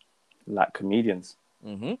 Like comedians.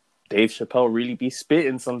 Mm-hmm. Dave Chappelle really be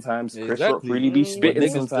spitting sometimes. Exactly. Chris Rock really be spitting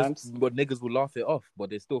sometimes. But niggas will laugh it off, but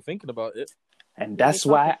they're still thinking about it. And that's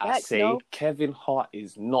why I say Kevin Hart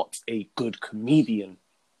is not a good comedian.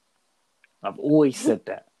 I've always said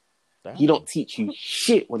that. Damn. He don't teach you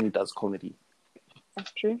shit when he does comedy.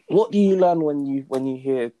 That's true. What do you learn when you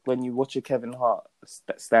watch a Kevin Hart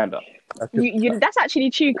stand up? That's actually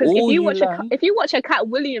true, because if you watch a Cat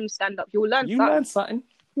Williams stand up, you'll learn something.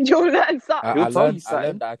 You'll learn something. I learned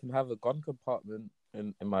that I can have a gun compartment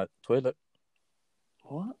in my toilet.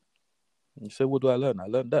 What? You said, what do I learn? I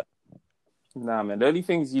learned that. Nah, man. The only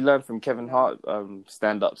things you learn from Kevin Hart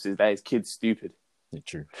stand-ups is that his kid's stupid.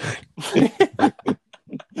 True.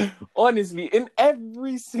 Honestly, in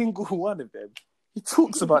every single one of them, he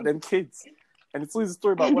talks about them kids. And it's always a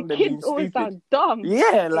story about one of them being stupid. Kids always sound dumb.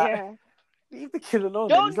 Yeah, leave the kid alone.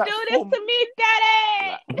 Don't do this to me,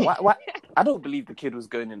 Daddy! Why? I don't believe the kid was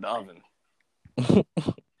going in the oven.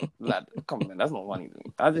 Like, come on, man, that's not funny.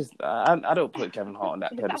 I don't put Kevin Hart on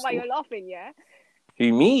that pedestal. Is that why you're laughing, yeah?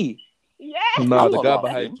 Who, me? Yeah. No, the guy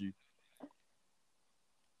behind you.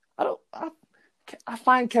 I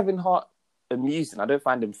find Kevin Hart amusing. I don't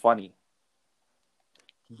find him funny.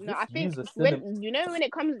 No, I think when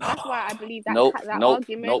it comes, that's why I believe that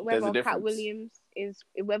argument whether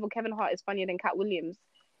whether Kevin Hart is funnier than Cat Williams.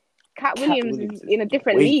 Cat Williams is in a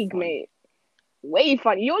different league, mate. Way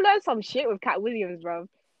funny. You'll learn some shit with Cat Williams, bro.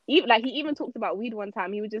 He even talked about weed one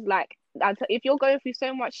time. He was just like, if you're going through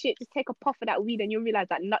so much shit, just take a puff of that weed and you'll realize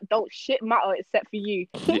that don't shit matter except for you.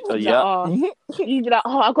 Yeah. You'd be like,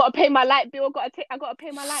 I gotta pay my light bill. I gotta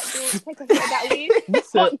pay my light bill. Take a hit of that weed.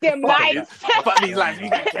 Fuck them lights. Fuck these lights. We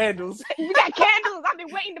got candles. We got candles. I've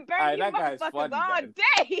been waiting to burn you motherfuckers all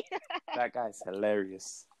day. That guy's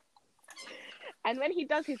hilarious. And when he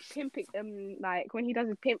does his pimp, when he does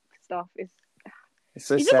his pimp stuff, he's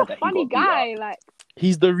so just sad a funny guy. Like,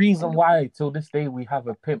 he's the reason why till this day we have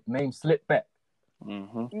a pimp named Slipback.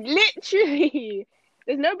 Mm-hmm. Literally,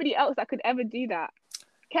 there's nobody else that could ever do that.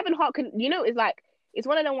 Kevin Hart can, it's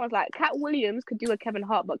one of them ones like Cat Williams could do a Kevin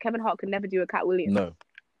Hart, but Kevin Hart could never do a Cat Williams. No,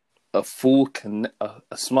 a fool can,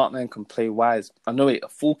 a smart man can play wise. A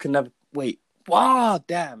fool can never. Wait. Wow,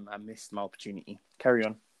 damn! I missed my opportunity. Carry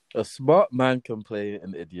on. A smart man can play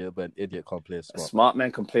an idiot, but an idiot can't play a A smart. smart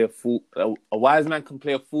man can play a fool. A wise man can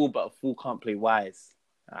play a fool, but a fool can't play wise.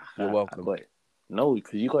 You're welcome. I got it. No,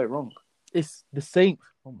 because you got it wrong. It's the same.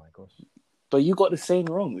 Oh my gosh. But you got the saying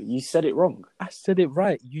wrong. You said it wrong. I said it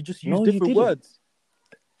right. You just used No, different words.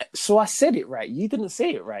 So I said it right. You didn't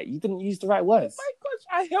say it right. You didn't use the right words. Oh my gosh,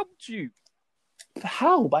 I helped you.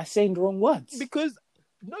 How? By saying the wrong words? Because,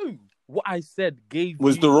 no, what I said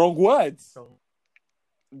was you... the wrong words.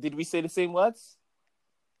 Did we say the same words?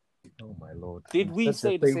 Oh my Lord. Did we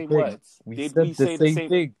say the same words? Did we say the same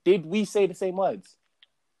thing? Did we say the same words?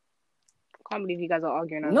 I can't believe you guys are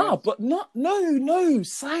arguing. No.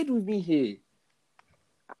 Side with me here.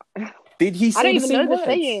 Did he say I don't the even same know words? the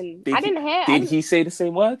saying. I didn't hear. Did he say the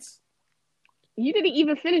same words? You didn't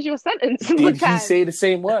even finish your sentence. Did he say the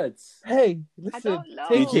same words? Hey, listen. I don't know.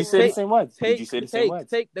 Did you say the same words? Did you say the same words?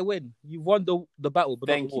 Take the win. You won the battle, but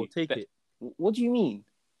not the war. Take it. What do you mean?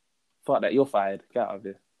 Fuck that. You're fired. Get out of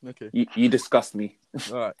here. Okay. You disgust me.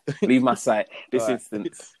 All right. Leave my sight. This All right.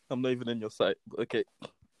 instance. I'm not even in your sight. Okay.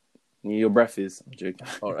 Your breath is. I'm joking.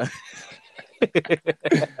 All right.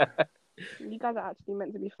 You guys are actually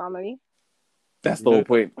meant to be family. That's the whole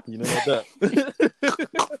point. You know that.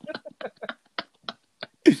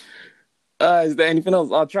 Is there anything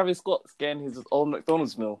else? Travis Scott's getting his own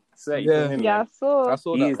McDonald's meal. Yeah, I saw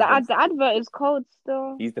that. The advert is cold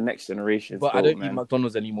still. He's the next generation. But I don't eat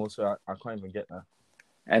McDonald's anymore, so I can't even get that.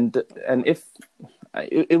 And if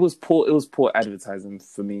it was poor advertising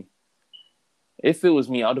for me. If it was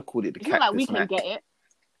me, I'd have called it the Cactus Mac. It's not like we Mac. can get it.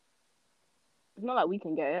 It's not like we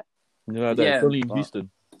can get it. You know that it's only in Houston.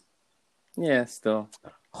 Yeah, still.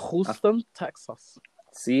 Houston, Texas.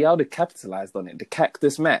 See how they capitalized on it. The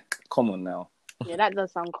Cactus Mac. Come on now. Yeah, that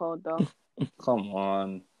does sound cold though. Come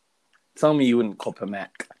on. Tell me you wouldn't cop a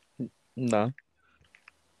Mac. No.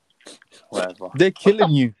 Whatever. They're killing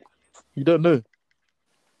you. You don't know.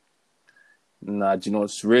 Nah, do you know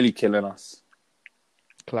what's really killing us?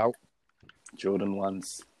 Clout. Jordan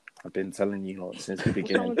 1s. I've been telling you lot since the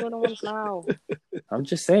beginning. Jordan 1s now. I'm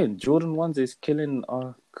just saying, Jordan 1s is killing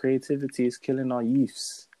our creativity, is killing our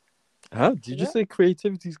youths. Huh? Did you say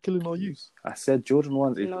creativity is killing our youth? I said Jordan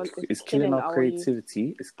 1s is killing our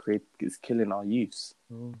creativity. It's killing our youths.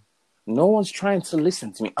 Oh. No one's trying to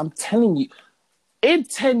listen to me. I'm telling you, in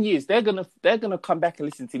 10 years, they're gonna come back and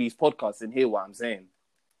listen to these podcasts and hear what I'm saying.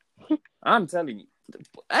 I'm telling you.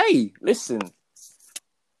 Hey, listen.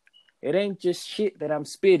 It ain't just shit that I'm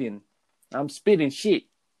spitting. I'm spitting shit.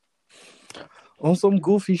 On some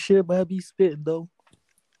goofy shit, but I be spitting though.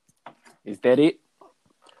 Is that it?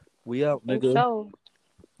 We out, nigga. So.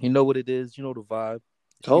 You know what it is. You know the vibe.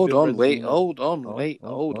 Hold on,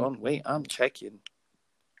 wait. I'm checking.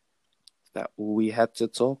 Is that all we had to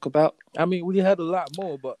talk about? I mean, we had a lot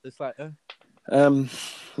more, but it's like, no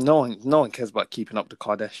one cares about keeping up the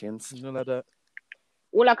Kardashians. You know like that.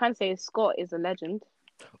 All I can say is Scott is a legend.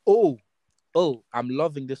 Oh, I'm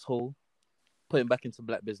loving this whole putting back into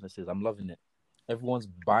black businesses. I'm loving it. Everyone's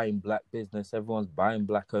buying black business. Everyone's buying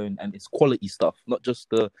black owned, and it's quality stuff, not just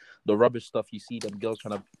the rubbish stuff you see them girls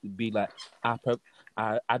trying to be like,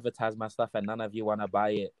 I advertise my stuff and none of you want to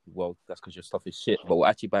buy it. Well, that's because your stuff is shit, but we're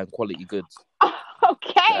actually buying quality goods.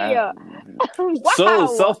 Okay. Wow. So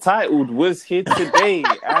self-titled was here today,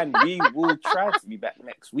 and we will try to be back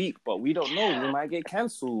next week, but we don't know. We might get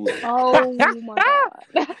cancelled. Oh my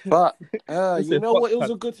god! But you know what? It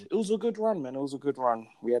was a good run, man. It was a good run.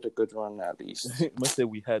 We had a good run at least. Must say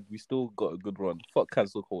we still got a good run. Fuck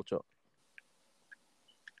cancel culture.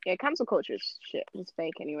 Yeah, cancel culture is shit. It's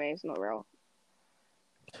fake anyway. It's not real.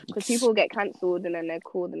 Because people get cancelled and then they're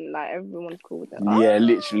called and like everyone's called. Yeah,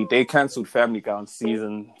 literally, they cancelled Family Guy on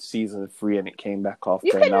season 3 and it came back after.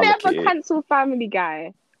 You can never cancel Family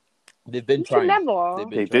Guy. They've been trying. Never.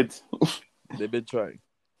 They did. They've been trying.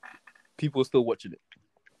 People are still watching it.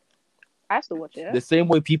 I still watch it. The same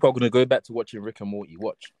way people are going to go back to watching Rick and Morty.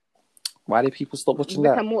 Watch. Why did people stop watching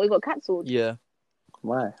that? Rick and Morty got cancelled. Yeah.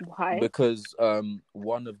 Why? Because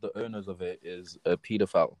one of the owners of it is a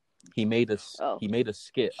paedophile. He made a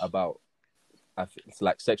skit about it's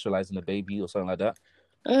like sexualizing a baby or something like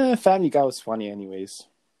that. Family Guy was funny anyways.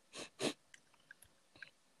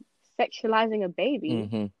 Sexualizing a baby?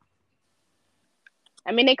 Mm-hmm.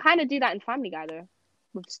 I mean, they kind of do that in Family Guy though.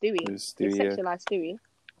 With Stewie. They sexualize Stewie.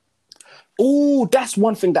 Oh, that's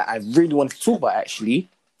one thing that I really want to talk about actually.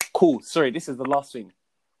 Cool. Sorry, this is the last thing.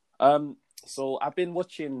 So I've been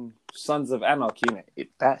watching Sons of Anarchy.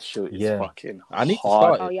 That show is fucking I need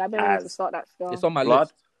hard. to start. Oh yeah, I've been wanting to start that still. It's on my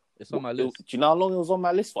list. It's on my list. Do you know how long it was on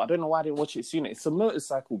my list for? I don't know why I didn't watch it sooner. It's a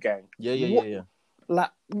motorcycle gang. Yeah.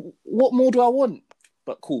 Like, what more do I want?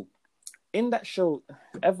 But cool. In that show,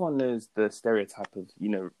 everyone knows the stereotype of,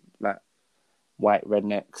 like white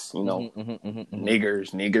rednecks,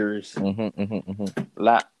 niggers.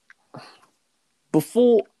 Like,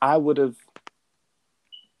 before I would have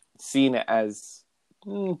seen it as,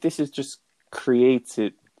 this is just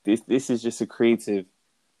created. This is just a creative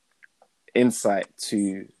insight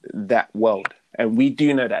to that world. And we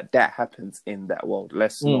do know that happens in that world.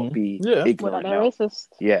 Let's not be ignorant now. Racist.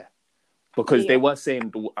 Yeah. Because they were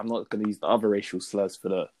saying, I'm not going to use the other racial slurs for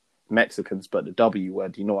the Mexicans, but the W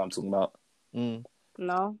word, you know what I'm talking about?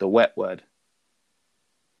 No. The wet word.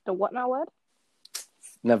 The what now word?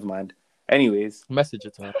 Never mind. Anyways. Message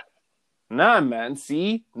it to her. Nah, man.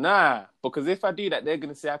 See? Nah. Because if I do that, they're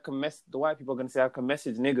going to say the white people are going to say I can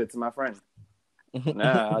message nigger to my friend.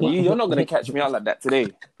 Nah, you're not going to catch me out like that today.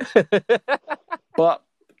 But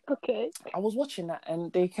okay, I was watching that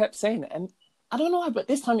and they kept saying it. And I don't know why, but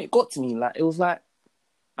this time it got to me. Like, it was like,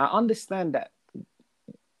 I understand that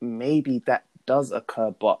maybe that does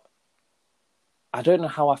occur, but I don't know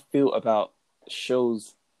how I feel about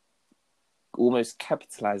shows almost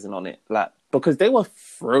capitalizing on it. Like, because they were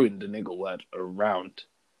throwing the nigger word around.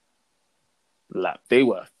 Like, they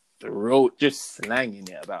were just slanging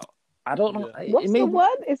it about. I don't know. Yeah. What's the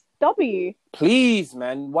word? It's W. Please,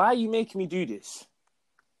 man. Why are you making me do this?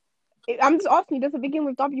 I'm just asking you, does it begin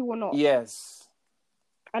with W or not? Yes.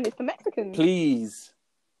 And it's the Mexicans. Please.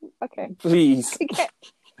 Okay. Please.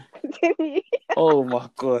 Continue. Oh my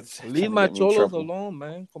God. Leave my cholos alone,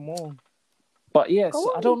 man. Come on. But yes, yeah,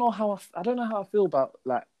 so I don't know how I feel about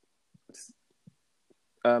like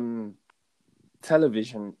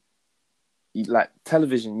television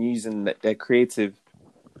using their creative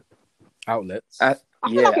outlets. I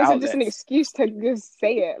feel like it's just an excuse to just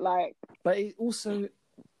say it, like. But it also.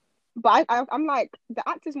 But I'm like, the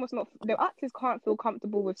actors can't feel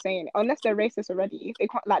comfortable with saying it unless they're racist already. They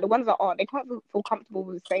can't, like the ones that aren't, they can't feel comfortable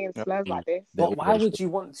with saying slurs like this. But why would you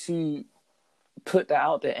want to put that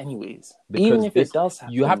out there anyways? Because even if it does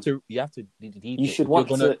happen, you have to. You should want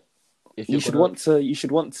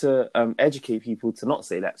to educate people to not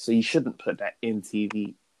say that. So you shouldn't put that in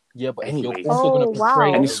TV. Yeah, but anyways. If you're also going to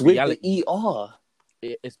portray and it's with the ER.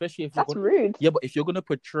 Especially if you're rude. Yeah, but if you're going to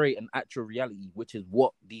portray an actual reality, which is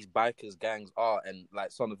what these bikers gangs are, and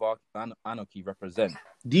like Son of Anarchy represent,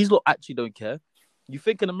 these lot actually don't care. You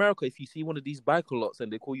think in America, if you see one of these biker lots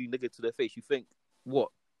and they call you nigger to their face, you think what?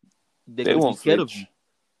 They're going to be scared of you.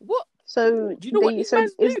 What? So do you know what these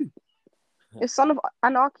guys do? Is Son of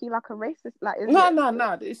Anarchy like a racist? Like, no.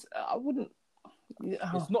 I wouldn't. Yeah.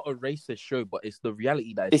 It's not a racist show, but it's the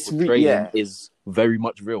reality that it's portraying is very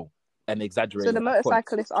much real. And exaggerated. So the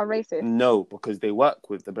motorcyclists are racist? No, because they work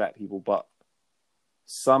with the black people, but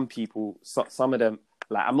some people, some of them,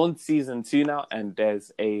 like I'm on season 2 now, and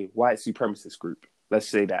there's a white supremacist group. Let's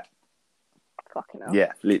say that. Fucking hell.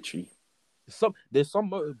 Yeah, literally. There's some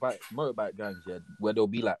motorbike gangs, where there'll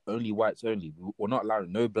be like only whites only. We're not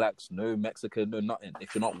allowing no blacks, no Mexican, no nothing.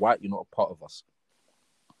 If you're not white, you're not a part of us.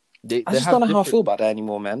 I just don't know how I feel about that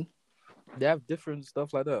anymore, man. They have different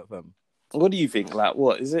stuff like that, fam. What do you think? Like,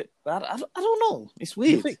 what is it? I don't know. It's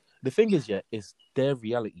weird. The thing is, it's their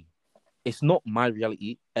reality. It's not my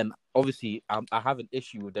reality. And obviously, I have an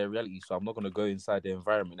issue with their reality, so I'm not going to go inside their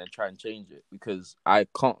environment and try and change it because I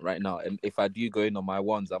can't right now. And if I do go in on my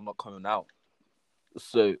ones, I'm not coming out.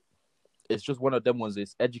 So it's just one of them ones.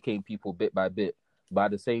 It's educating people bit by bit. But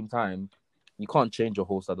at the same time, you can't change a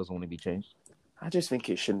horse that doesn't want to be changed. I just think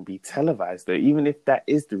it shouldn't be televised, though, even if that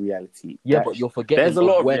is the reality. Yeah, but you're forgetting... There's a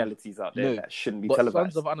lot of realities out there that shouldn't be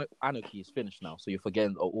televised. Sons of Anarchy is finished now, so you're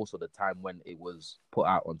forgetting also the time when it was put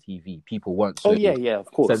out on TV. People weren't so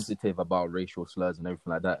of course, sensitive about racial slurs and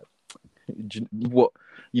everything like that. What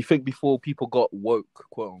you think before people got woke,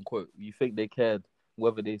 quote unquote, you think they cared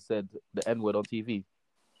whether they said the N-word on TV?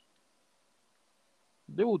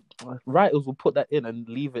 Writers will put that in and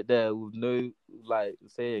leave it there with no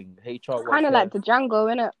saying HR. Kind of like the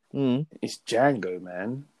Django, innit? It's Django,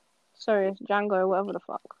 man. Sorry, it's Django, whatever the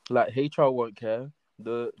fuck. Like HR won't care.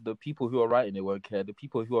 The people who are writing it won't care. The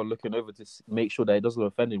people who are looking over to make sure that it doesn't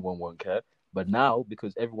offend anyone won't care. But now,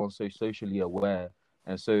 because everyone's so socially aware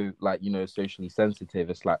and so socially sensitive,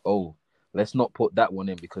 it's like, oh, let's not put that one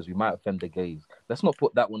in because we might offend the gays. Let's not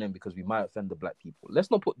put that one in because we might offend the black people.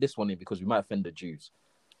 Let's not put this one in because we might offend the Jews.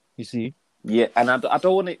 You see? Yeah, and I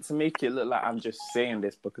don't want it to make it look like I'm just saying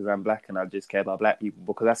this because I'm black and I just care about black people,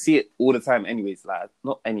 because I see it all the time anyways. I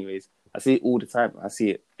see it all the time. I see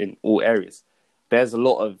it in all areas. There's a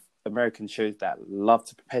lot of American shows that love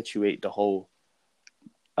to perpetuate the whole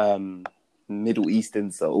Middle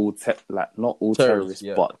Easterns are all not all terrorists,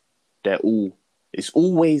 but they're all It's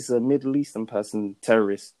always a Middle Eastern person,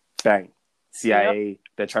 terrorist, bang, CIA.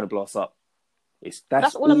 They're trying to blow us up.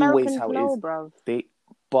 That's all always Americans how it know, is. bro.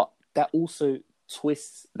 But that also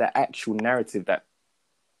twists the actual narrative that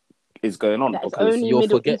is going on, That it's because only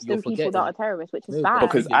Middle Eastern people that are terrorists, which is bad.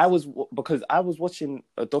 Because I was watching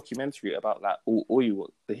a documentary about like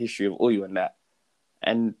oil, the history of oil and that,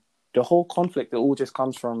 and the whole conflict. It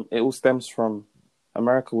all stems from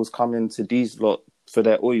America was coming to these lot for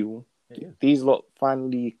their oil. Yeah. These lot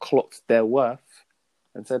finally clocked their worth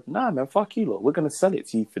and said, "Nah, man, fuck you lot. We're gonna sell it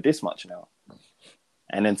to you for this much now."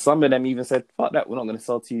 And then some of them even said, "Fuck that. We're not gonna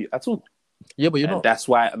sell to you at all." Yeah, but you're not. That's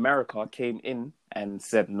why America came in and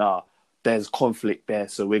said, "Nah, there's conflict there,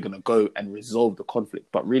 so we're going to go and resolve the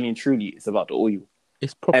conflict." But really and truly, it's about the oil.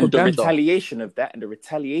 It's propaganda. And the retaliation of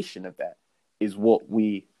that is what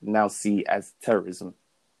we now see as terrorism.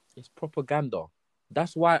 It's propaganda.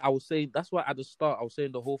 That's why at the start, I was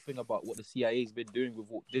saying the whole thing about what the CIA's been doing with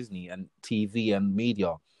Walt Disney and TV and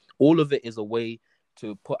media. All of it is a way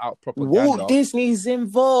to put out propaganda. Walt Disney's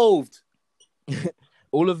involved.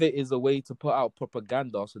 All of it is a way to put out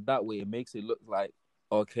propaganda, so that way it makes it look like,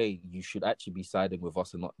 okay, you should actually be siding with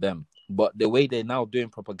us and not them. But the way they're now doing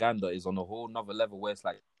propaganda is on a whole nother level where it's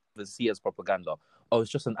like, they see as propaganda. Oh,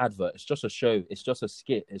 it's just an advert. It's just a show. It's just a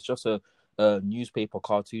skit. It's just a newspaper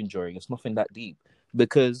cartoon drawing. It's nothing that deep,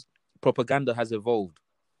 because propaganda has evolved.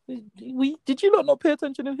 Did you not pay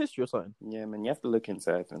attention in history or something? Yeah, man, you have to look into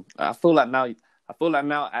everything. I feel like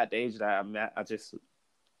now at the age that I'm at, I just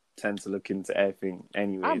tend to look into everything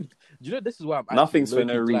anyway. This is why I'm nothing's for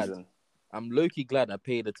no reason. I'm low-key glad I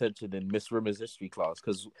paid attention in Miss Rimmer's history class,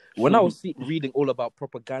 because when I was reading all about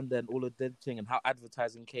propaganda and all of that thing and how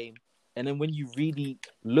advertising came, and then when you really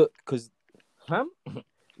look,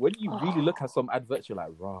 when you really look at some adverts, you're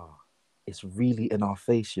like, rah, it's really in our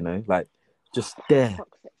face, like just there.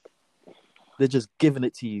 They're just giving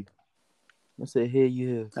it to you. I say, here you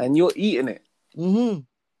hear. And you're eating it. Mm-hmm.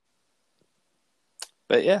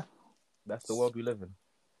 But yeah. That's the world we live in.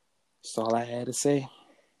 That's all I had to say.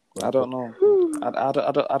 I don't know.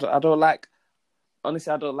 I don't like.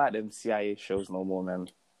 Honestly, I don't like them CIA shows no more, man.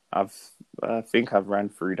 I think I've ran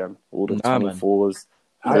through them, all the 24s.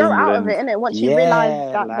 You're out of it, innit? Once you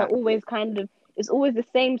realise that they're always it's always the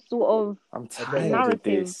same sort of. I'm tired of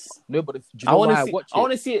this. No, but I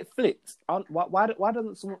want to see it flipped. Why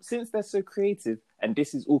doesn't someone, since they're so creative and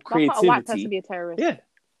this is all creativity? Why can't a white person be a terrorist? Yeah.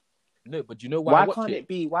 No, but you know why? Why can't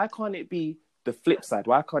it be the flip side?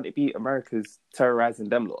 Why can't it be America's terrorizing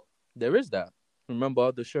them lot? There is that.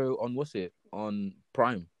 Remember the show on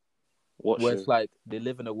Prime? Where it's like they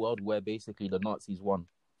live in a world where basically the Nazis won.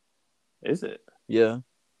 Is it? Yeah.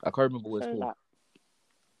 I can't remember what it's called.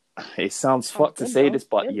 It sounds fucked to say this,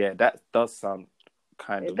 but yeah, that does sound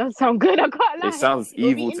kind of... It does sound good, I can't lie. It sounds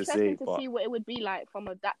evil to say, but... see what it would be like from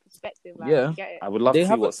that perspective. Like, yeah. Get it. I would love to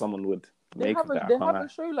see what someone would make of that. They have a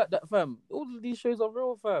show like that, fam. All of these shows are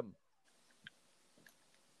real, fam.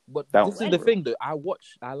 But this is the thing, though.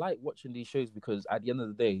 I like watching these shows because at the end of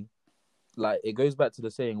the day, like, it goes back to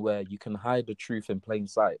the saying where you can hide the truth in plain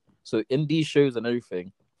sight. So in these shows and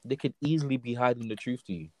everything, they could easily be hiding the truth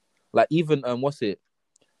to you. Like even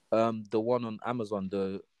the one on Amazon,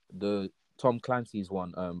 the Tom Clancy's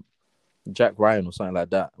one, Jack Ryan or something like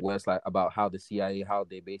that, where it's like about how the CIA, how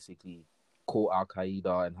they basically caught Al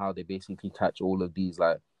Qaeda and how they basically catch all of these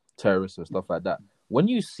like terrorists and stuff like that. When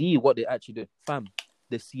you see what they actually do, fam,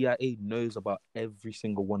 the CIA knows about every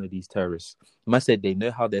single one of these terrorists. I said they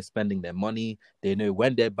know how they're spending their money, they know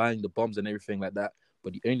when they're buying the bombs and everything like that.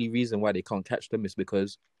 But the only reason why they can't catch them is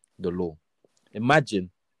because the law. Imagine.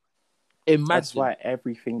 That's why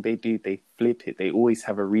everything they do, they flip it. They always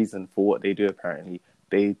have a reason for what they do. Apparently,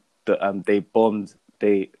 they bombed.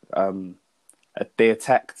 They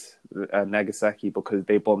attacked Nagasaki because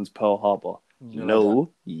they bombed Pearl Harbor.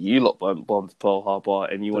 You lot bombed Pearl Harbor,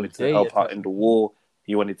 and you wanted to help out in the war.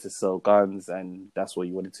 You wanted to sell guns, and that's what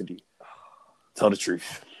you wanted to do. Tell the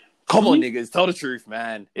truth. Come on, niggas, tell the truth,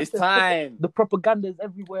 man. It's time. The propaganda is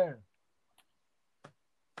everywhere.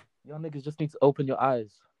 Y'all niggas just need to open your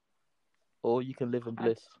eyes. Or you can live in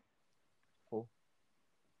bliss. Or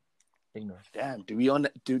ignorance. Damn, do we want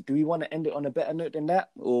to end it on a better note than that?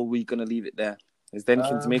 Or are we going to leave it there? Is there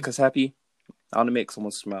anything to make us happy? I want to make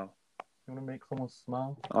someone smile. You want to make someone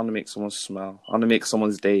smile? I want to make someone smile. I want to make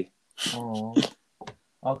someone's day. Oh,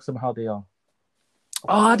 ask them how they are.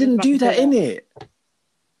 Oh, I didn't do that, innit?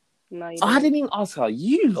 No, I didn't even ask how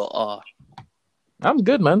you lot are. I'm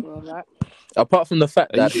good, man. Apart from the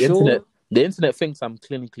fact that the internet thinks I'm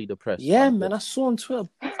clinically depressed. Yeah, man, I saw on Twitter.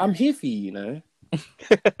 I'm here for you,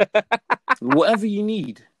 Whatever you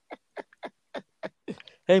need.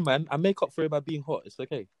 Hey, man, I make up for it by being hot. It's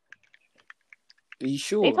okay. Are you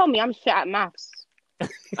sure? They told me I'm shit at maths.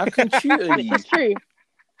 I can tutor you. It's true.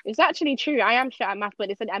 It's actually true. I am shit at maths, but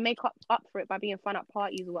they said I make up for it by being fun at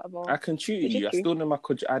parties or whatever. I can tutor you. I still know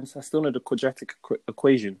the quadratic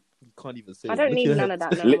equation. You can't even say I don't need none of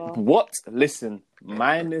that no more. What? Listen,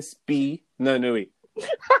 minus b. No, wait.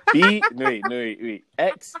 B. No, wait.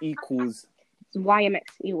 X equals. Y mx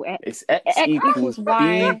equals x. It's x equals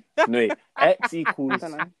y. B. No, wait. X equals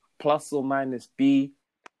plus or minus b.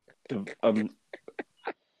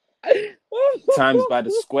 Times by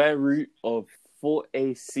the square root of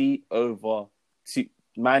 4ac over 2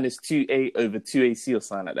 minus 2a over 2ac or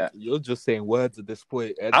something like that. You're just saying words at this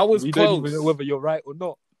point. And I was we close. don't even know whether you're right or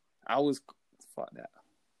not. Fuck that.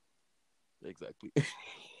 Exactly.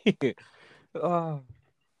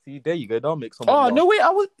 See, there you go. That'll make some. Oh no, wait.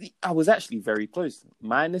 I was actually very close.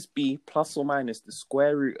 Minus b plus or minus the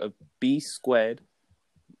square root of b squared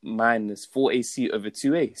minus 4ac over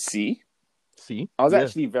 2a. See, I was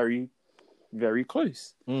actually very, very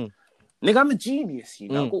close. Nigga, I'm a genius, you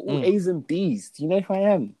know. I got all A's and B's. Do you know who I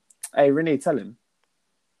am? Hey, Renae, tell him.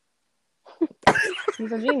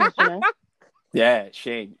 He's a genius, you know. Yeah,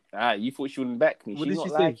 Shane. You thought she wouldn't back me. She's not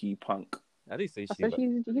like you, punk. I didn't say he's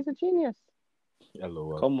a genius.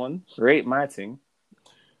 Hello. Come on, rate my thing.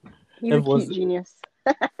 He's a cute genius.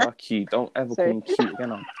 Fuck you. Don't ever call me cute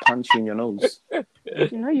again. I'll punch you in your nose.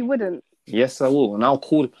 No, you wouldn't. Yes, I will. And I'll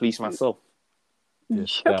call the police myself.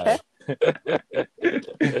 Yes, okay.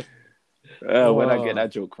 Where'd I get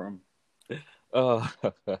that joke from? Yeah,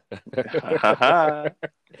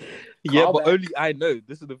 but only I know.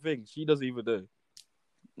 This is the thing. She doesn't even know.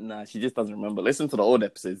 Nah, she just doesn't remember. Listen to the old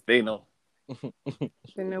episodes. They know.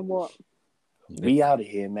 They know what? We out of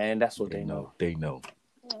here, man. That's what they know. They know.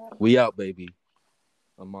 We out, baby.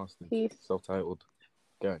 I'm master. Peace. Self-titled.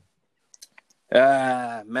 Go.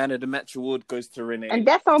 Man of the match award goes to Renae. And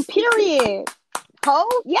that's on period.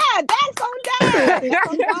 Yeah, that's on that. That's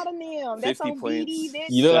on Tottenham. That's 50 on points,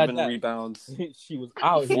 BD. 7 rebounds, She was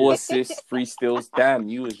out 4 assists, 3 steals. Damn,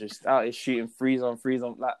 you was just out here shooting threes on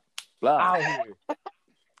like blah. Out here.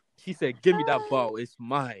 She said, "Give me that ball. It's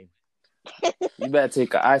mine." You better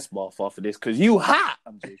take an ice bath off of this because you hot.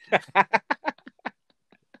 I'm joking.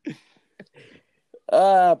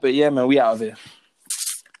 But yeah, man, we out of here.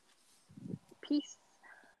 Peace.